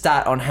see the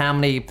stat on how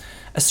many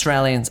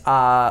Australians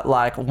are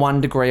like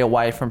 1 degree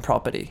away from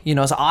property.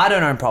 So I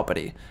don't own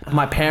property.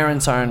 My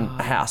parents own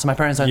a house. My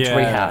parents own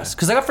 3 houses.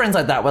 Because I got friends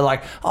like that where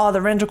like, oh, the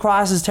rental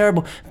crisis is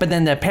terrible. But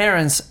then their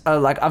parents are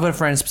like, I've got a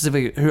friend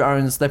specifically who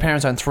their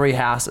parents own 3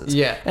 houses.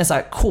 And it's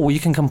like, cool, you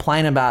can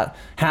complain about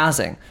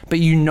housing, but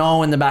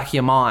in the back of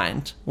your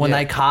mind, when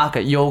they cark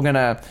it, you're going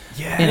to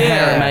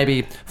inherit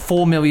maybe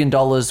 $4 million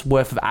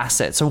worth of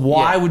assets. So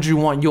why would you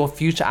want your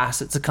future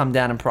assets to come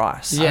down in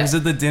price? I was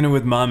at the dinner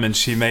with Mum and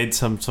she made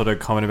some sort of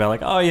comment about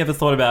like, oh, you ever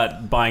thought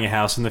about buying a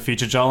house in the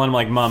future, Joel? And I'm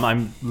like, Mum,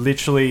 I'm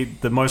literally,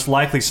 the most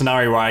likely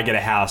scenario where I get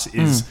a house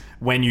is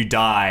when you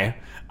die,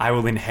 I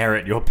will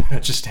inherit your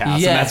purchased house.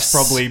 And that's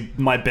probably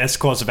my best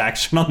course of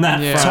action on that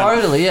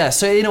front. Totally, yeah.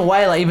 So in a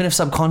way, like even if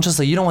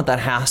subconsciously you don't want that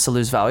house to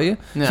lose value.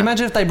 Can you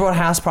imagine if they brought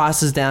house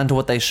prices down to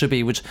what they should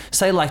be, which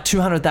say like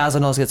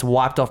 $200,000 gets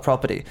wiped off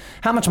property?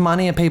 How much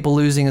money are people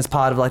losing as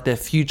part of like their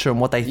future and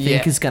what they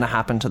think is going to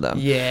happen to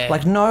them?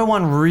 Like no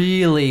one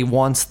really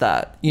wants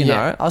that,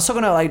 know? I was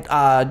talking to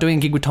like doing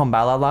a gig with Tom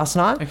Ballard last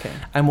night,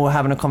 and we were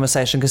having a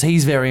conversation because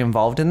he's very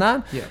involved in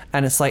that.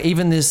 And it's like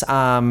even this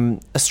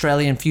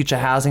Australian Future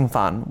Housing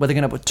Fund, where they're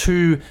going to put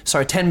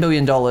 $10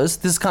 billion.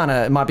 This kind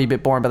of, it might be a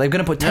bit boring, but they're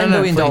going to put $10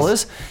 billion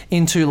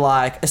into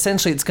like,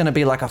 essentially it's going to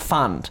be like a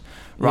fund,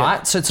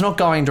 right? So it's not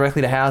going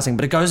directly to housing,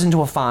 but it goes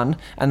into a fund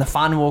and the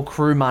fund will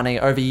accrue money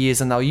over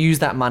years and they'll use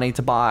that money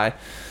to buy,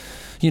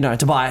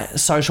 to buy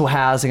social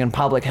housing and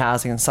public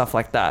housing and stuff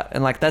like that.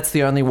 And like, that's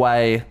the only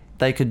way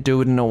they could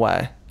do it in a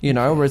way,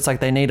 where it's like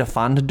they need a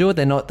fund to do it.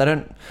 They're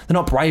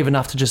not brave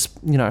enough to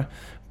just,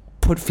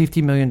 put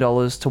 $50 million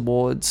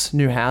towards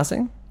new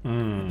housing.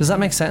 Does that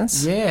make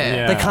sense?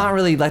 Yeah. They can't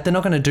really, like, they're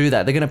not going to do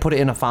that. They're going to put it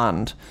in a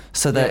fund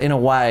so that in a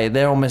way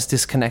they're almost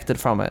disconnected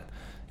from it,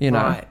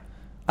 Right.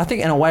 I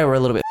think in a way we're a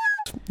little bit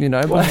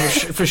well,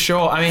 for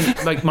sure. I mean,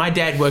 like my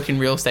dad worked in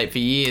real estate for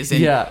years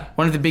and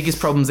one of the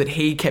biggest problems that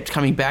he kept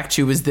coming back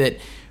to was that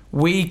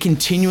we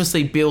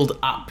continuously build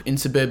up in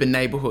suburban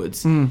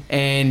neighbourhoods,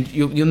 and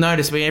you'll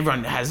notice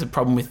everyone has a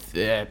problem with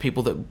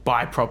people that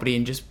buy property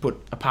and just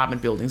put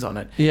apartment buildings on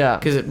it,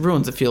 because it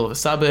ruins the feel of a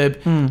suburb.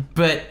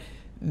 But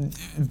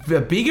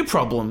The bigger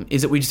problem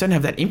is that we just don't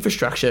have that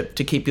infrastructure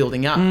to keep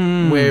building up.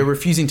 We're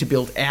refusing to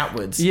build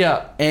outwards.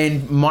 Yeah.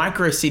 And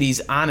micro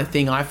cities aren't a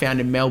thing I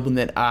found in Melbourne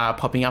that are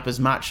popping up as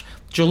much.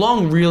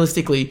 Geelong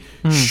realistically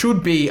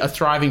should be a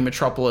thriving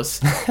metropolis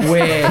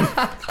where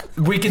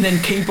we can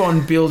then keep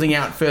on building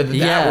out further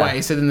that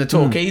way. So then the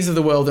Torquays of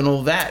the world and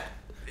all that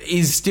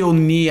is still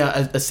near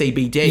a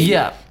CBD.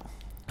 Yeah.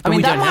 I mean,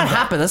 we that don't might have that.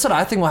 happen. That's what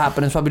I think will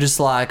happen. It's probably just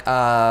like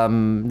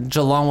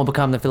Geelong will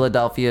become the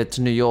Philadelphia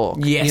to New York.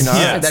 Yes. You know?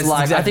 Yeah, It's that's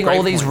like, exact I think great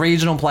all these point.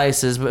 regional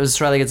places, but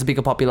Australia gets a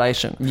bigger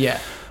population. Yeah.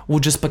 Will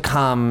just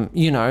become,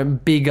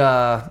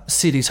 bigger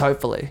cities,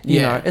 hopefully. You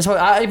Yeah. know, it's what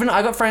I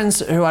got friends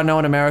who I know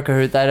in America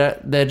who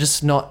they're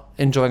just not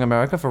enjoying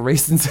America for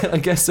reasons that I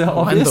guess are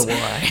obvious. Wonder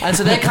why. And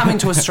so they're coming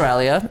to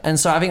Australia, and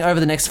so I think over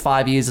the next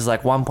 5 years there's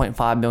like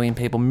 1.5 million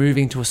people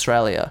moving to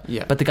Australia.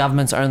 Yeah. But the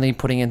government's only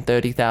putting in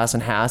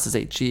 30,000 houses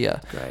each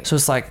year. Great. So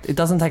it's like it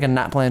doesn't take a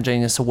NatPlan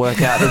genius to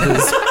work out that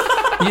there's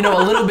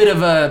a little bit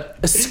of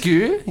a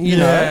skew, you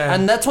know,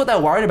 and that's what they're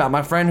worried about.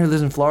 My friend who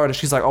lives in Florida,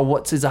 she's like,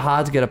 is it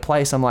hard to get a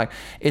place? I'm like,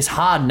 it's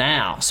hard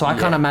now. So I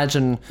can't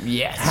imagine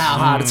how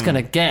hard it's going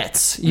to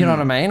get. You know what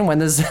I mean? When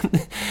there's,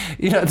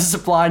 the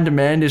supply and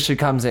demand issue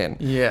comes in.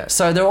 Yeah.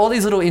 So there are all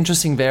these little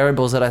interesting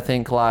variables that I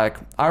think I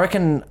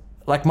reckon,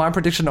 like my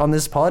prediction on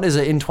this pod is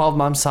that in 12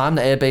 months time,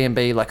 the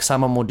Airbnb, like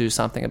someone will do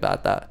something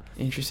about that.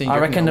 Interesting. I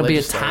reckon they'll there'll be a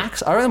legislate.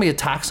 tax. I reckon there'll be a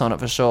tax on it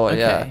for sure. Okay.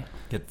 Yeah.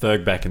 Get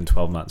Ferg back in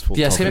 12 months. We'll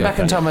Yes, talk get me about back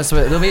in that. 12 months.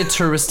 There'll be a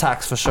tourist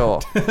tax for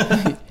sure.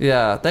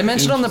 Yeah. They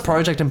mentioned on the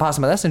project in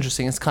passing, but that's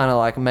interesting. It's kind of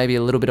like maybe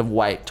a little bit of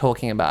weight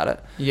talking about it.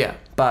 Yeah.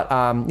 But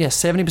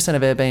 70%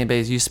 of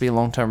Airbnbs used to be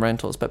long-term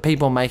rentals, but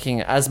people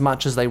making as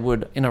much as they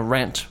would in a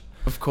rent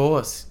Of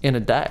course. in a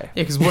day.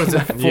 Yeah, because what is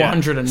it?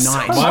 400 a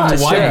night.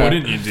 Why Yeah.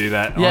 wouldn't you do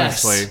that,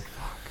 Yes. honestly?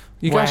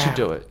 You guys Wow. should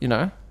do it,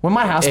 When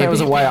my housemate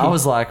was away, I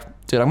was like,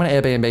 dude, I'm going to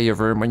Airbnb your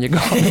room when you're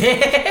gone.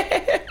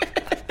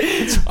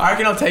 I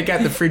reckon I'll take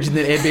out the fridge and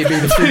then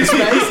Airbnb the fridge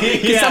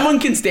space. Because someone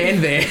can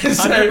stand there.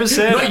 So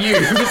 100%. Not you.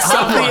 Some of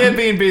Someone.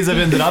 the Airbnbs I've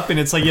ended up in,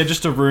 it's like,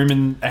 just a room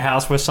in a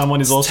house where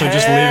someone is also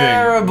just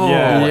Terrible.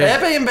 living. Yeah.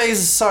 Airbnbs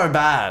is so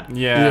bad.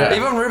 Yeah.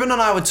 Even Ruben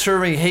and I were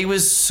touring. He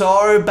was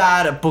so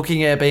bad at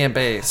booking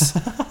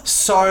Airbnbs.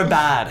 So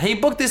bad. He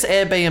booked this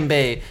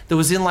Airbnb that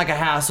was in like a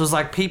house. It was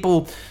like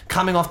people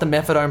coming off the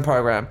methadone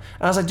program.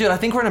 And I was like, dude, I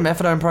think we're in a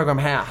methadone program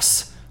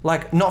house.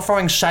 Like, not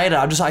throwing shade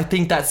at it, I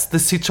think that's the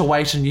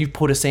situation you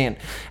put us in.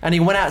 And he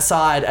went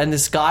outside and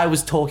this guy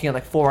was talking at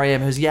like 4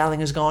 a.m. He was yelling,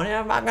 he was going,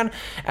 yeah, fucking.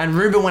 And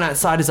Ruben went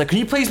outside. He's like, can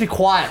you please be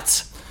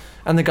quiet?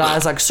 And the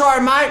guy's like, sorry,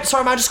 mate,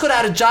 I just got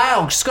out of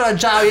jail. Just got out of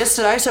jail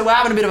yesterday, so we're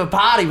having a bit of a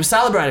party. We're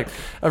celebrating.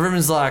 And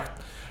Ruben's like,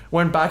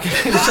 went back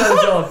and shut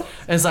the door.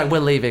 And it's like, we're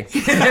leaving.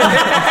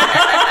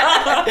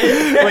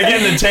 We're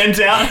getting the tent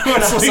out.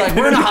 I was like,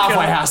 we're in a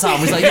halfway house, aren't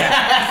we? He's like,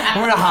 yeah,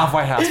 we're in a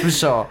halfway house for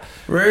sure.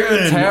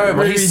 Ruben.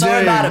 Terrible. Ruby He's so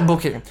dude. bad at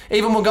booking.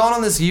 Even we're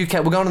going to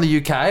the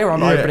UK, or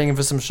I'm opening him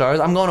for some shows.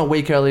 I'm going a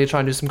week early to try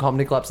and do some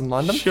comedy clubs in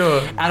London.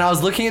 Sure. And I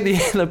was looking at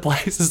the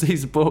places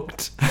he's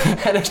booked,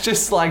 and it's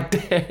just like,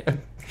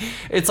 damn.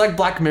 It's like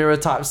Black Mirror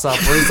type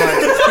stuff where he's like,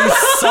 he's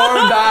so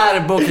bad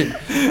at booking.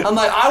 I'm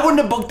like, I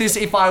wouldn't have booked this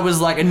if I was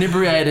like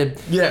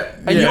inebriated. Yeah.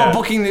 And yeah. you're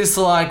booking this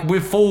like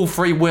with full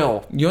free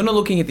will. You're not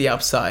looking at the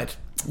upside.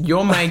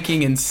 You're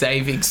making and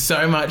saving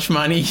so much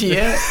money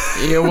here.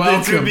 You're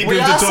welcome. be We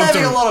good to are talk to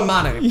saving a him. lot of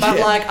money. But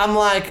Yeah. like, I'm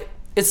like,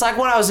 it's like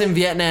when I was in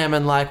Vietnam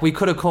and like we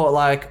could have caught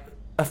like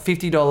a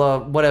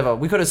 $50 whatever.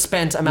 We could have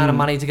spent amount of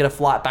money to get a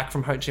flight back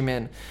from Ho Chi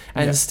Minh.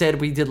 And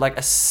instead we did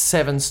like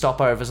 7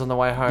 stopovers on the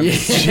way home. Yeah. To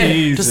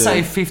Jesus.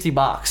 save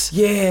 $50.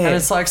 Yeah. And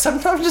it's like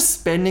sometimes just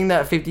spending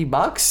that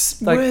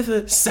 $50 like Worth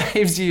it.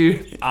 saves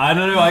you. I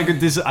don't know. I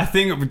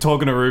think we're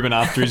talking to Ruben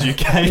after his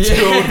UK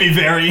tour would be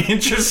very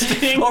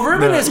interesting. Well,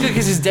 Ruben is good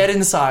because he's dead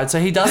inside, so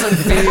he doesn't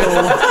feel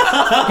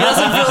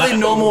the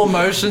normal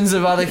emotions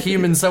of other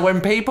humans. So when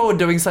people are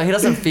doing so, he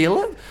doesn't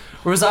feel it.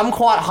 Whereas I'm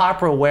quite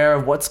hyper aware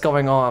of what's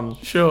going on.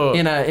 Sure.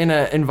 In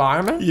a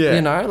environment. Yeah.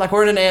 Like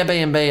we're in an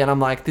Airbnb and I'm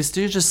like, this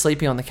dude's just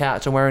sleeping on the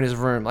couch and we're in his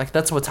room. Like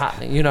that's what's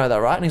happening. You know that,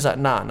 right? And he's like,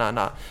 nah.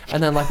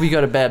 And then like we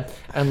go to bed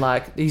and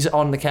like he's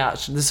on the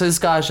couch. This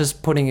guy's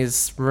just putting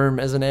his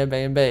room as an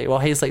Airbnb while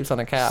he sleeps on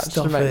a couch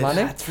Stop to make it. money.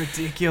 That's And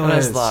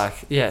ridiculous. it's like,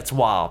 yeah, it's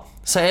wild.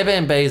 So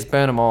Airbnbs,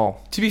 burn them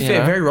all. To be you fair,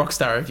 know? very rock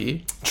star of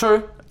you.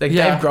 True. Like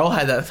Yeah. Dave Grohl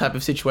had that type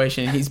of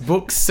situation in his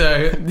books,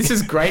 so this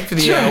is great for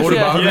the Sure, yeah,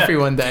 autobiography yeah.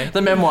 one day.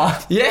 The memoir.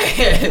 Yeah,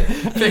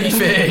 very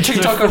fair.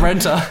 TikTok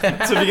renter. So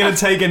if you're going to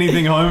take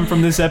anything home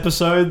from this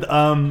episode,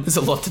 There's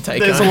a lot to take.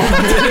 there's a home.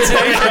 lot to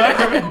take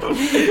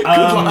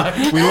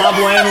home. We love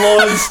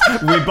landlords,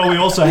 but we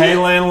also hate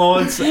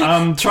landlords.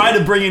 Try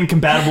to bring in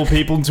compatible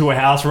people into a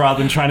house rather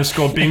than trying to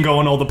score bingo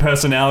on all the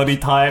personality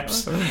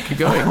types. Keep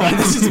going.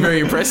 This is very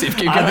impressive.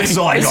 Keep going. That's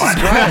all I got.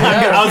 great,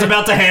 yeah. I was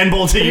about to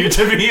handball to you,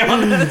 to be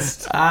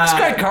honest. It's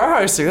great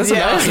co-hosting. That's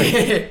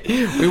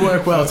amazing. We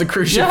work well. It's a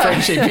cruise ship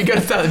friendship. You got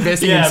to start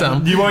investing in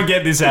some. You won't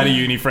get this out of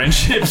uni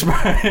friendships, bro.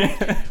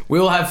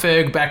 We'll have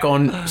Ferg back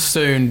on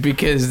soon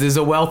because there's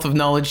a wealth of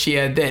knowledge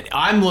here that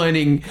I'm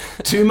learning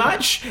too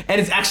much, and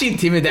it's actually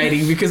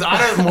intimidating because I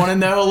don't want to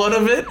know a lot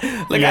of it.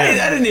 Like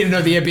I didn't need to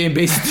know the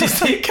Airbnb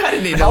statistic. I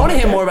didn't need to know. I want to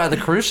hear more about the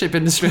cruise ship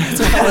industry.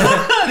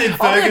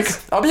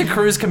 I'll be a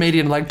cruise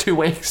comedian in like 2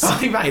 weeks.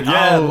 Mate,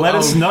 Let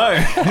us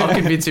know. I'll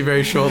convince you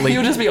very shortly.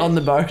 You'll just be on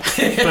the boat.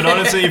 But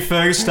honestly, if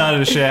Fergus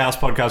started a share house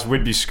podcast,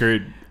 we'd be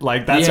screwed.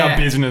 Like, that's our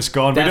business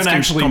gone. We don't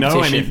actually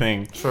know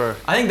anything. True.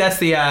 I think that's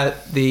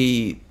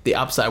the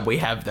upside we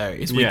have, though,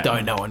 is we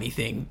don't know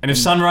anything. And if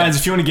Sunrise,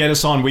 if you want to get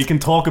us on, we can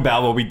talk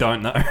about what we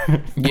don't know.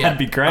 That'd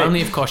be great.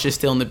 Only if Kosh is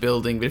still in the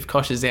building, but if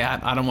Kosh is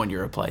out, I don't want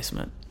your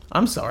replacement.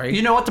 I'm sorry.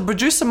 You know what? The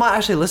producer might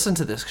actually listen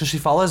to this because she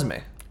follows me.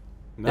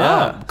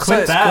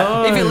 Clip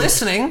that. If you're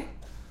listening,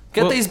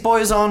 get these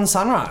boys on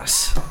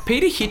Sunrise.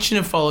 Peter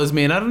Hitchener follows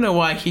me, and I don't know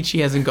why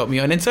Hitchy hasn't got me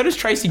on, and so does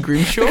Tracy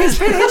Grimshaw. Because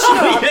Peter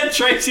Hitchener,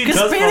 Tracy because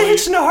does Peter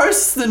Hitchener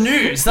hosts the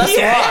news. That's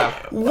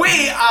why.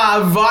 We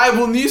are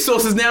viable news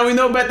sources now. We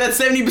know about that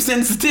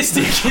 70%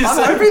 statistic.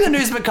 I'm hoping the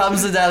news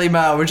becomes the Daily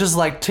Mail, which is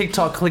like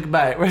TikTok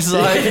clickbait, where it's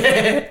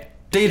like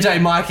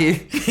DJ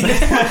Mikey. We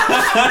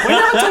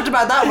never talked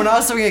about that when I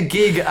was doing a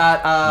gig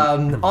at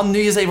on New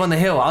Year's Eve on the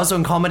Hill. I was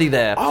doing comedy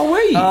there. Oh,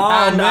 wait.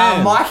 And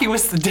Mikey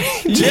was the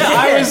DJ. Yeah,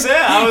 I was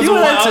there. I was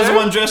the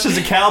one dressed as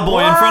a cowboy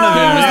in front of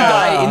him. He was the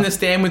guy in the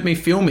stand with me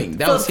filming.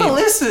 That was for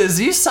listeners,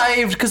 you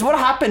saved, because what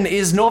happened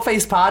is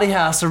Northeast Party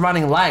House are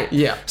running late.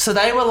 Yeah. So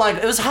they were like,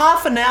 it was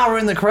half an hour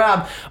in the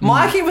crowd.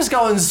 Mikey was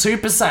going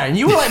Super Saiyan.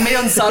 You were like me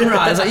on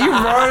Sunrise. Like, you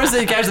rose to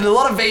the occasion. A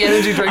lot of V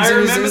energy drinks I in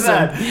your remember system.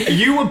 that.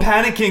 You were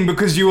panicking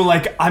because you were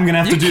like, I'm going to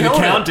have to do the killed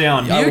it.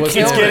 countdown. It's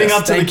getting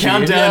up to the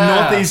countdown.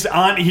 Yeah. Northeast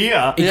aren't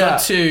here. It got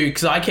to,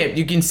 because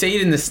you can see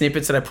it in the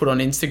snippets that I put on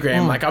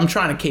Instagram. Like, I'm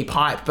trying to keep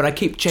hype, but I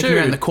keep checking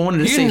around the corner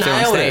to see if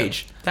they're on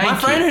stage. My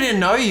friend who didn't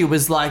know you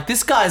was like,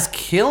 this guy's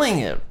killing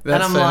it. That's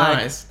and I'm so like,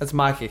 nice. That's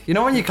Mikey. You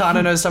know when you kind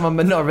of know someone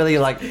but not really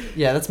like,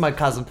 yeah, that's my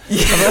cousin.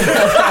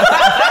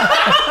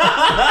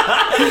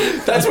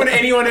 That's when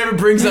anyone ever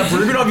brings up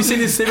Ruben. Have you seen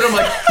this snippet? I'm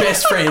like,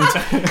 best friends.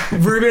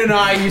 Ruben and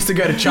I used to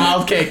go to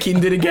childcare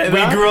kinder together.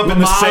 We grew up in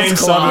the same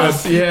suburb.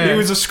 Yeah. He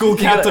was a school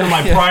captain in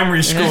my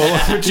primary school.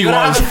 Which You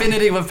gotta have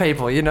affinity with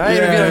people, you know?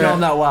 Even if you don't know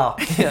them that well.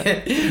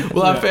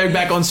 We'll have Ferg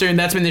back on soon.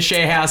 That's been the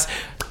Share House.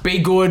 Be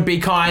good, be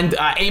kind.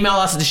 Email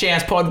us at the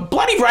ShareHousePod.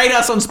 Bloody rate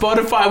us on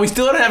Spotify. We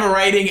still don't have a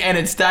rating, and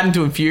it's starting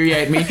to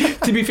infuriate me.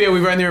 To be fair,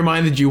 we've only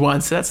reminded you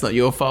once, so that's not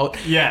your fault.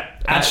 Yeah.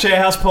 At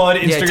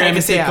ShareHousePod, Instagram take and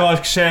us out.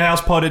 TikTok,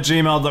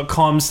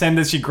 sharehousepod@gmail.com. Send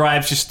us your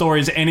gripes, your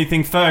stories,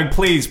 anything. Ferg,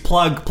 please,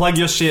 plug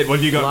your shit. What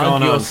have you got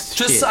going on?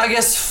 Just, I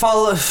guess,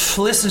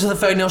 listen to the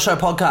Ferg Neal Show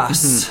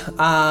podcast.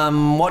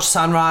 Watch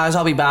Sunrise.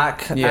 I'll be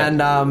back. Yeah.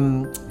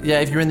 And,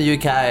 if you're in the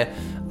UK,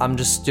 I'm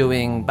just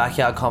doing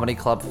Backyard Comedy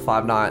Club for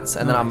 5 nights,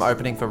 and then I'm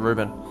opening for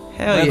Ruben.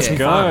 Hell Let's yeah.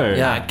 go.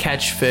 Yeah,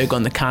 catch Ferg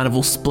on the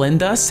Carnival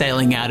Splendor,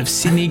 sailing out of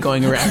Sydney,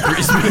 going around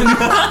Brisbane.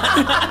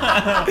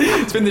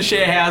 It's been the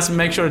Share House.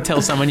 Make sure to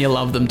tell someone you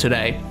love them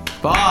today.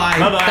 Bye.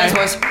 Bye-bye. Thanks,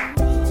 boys.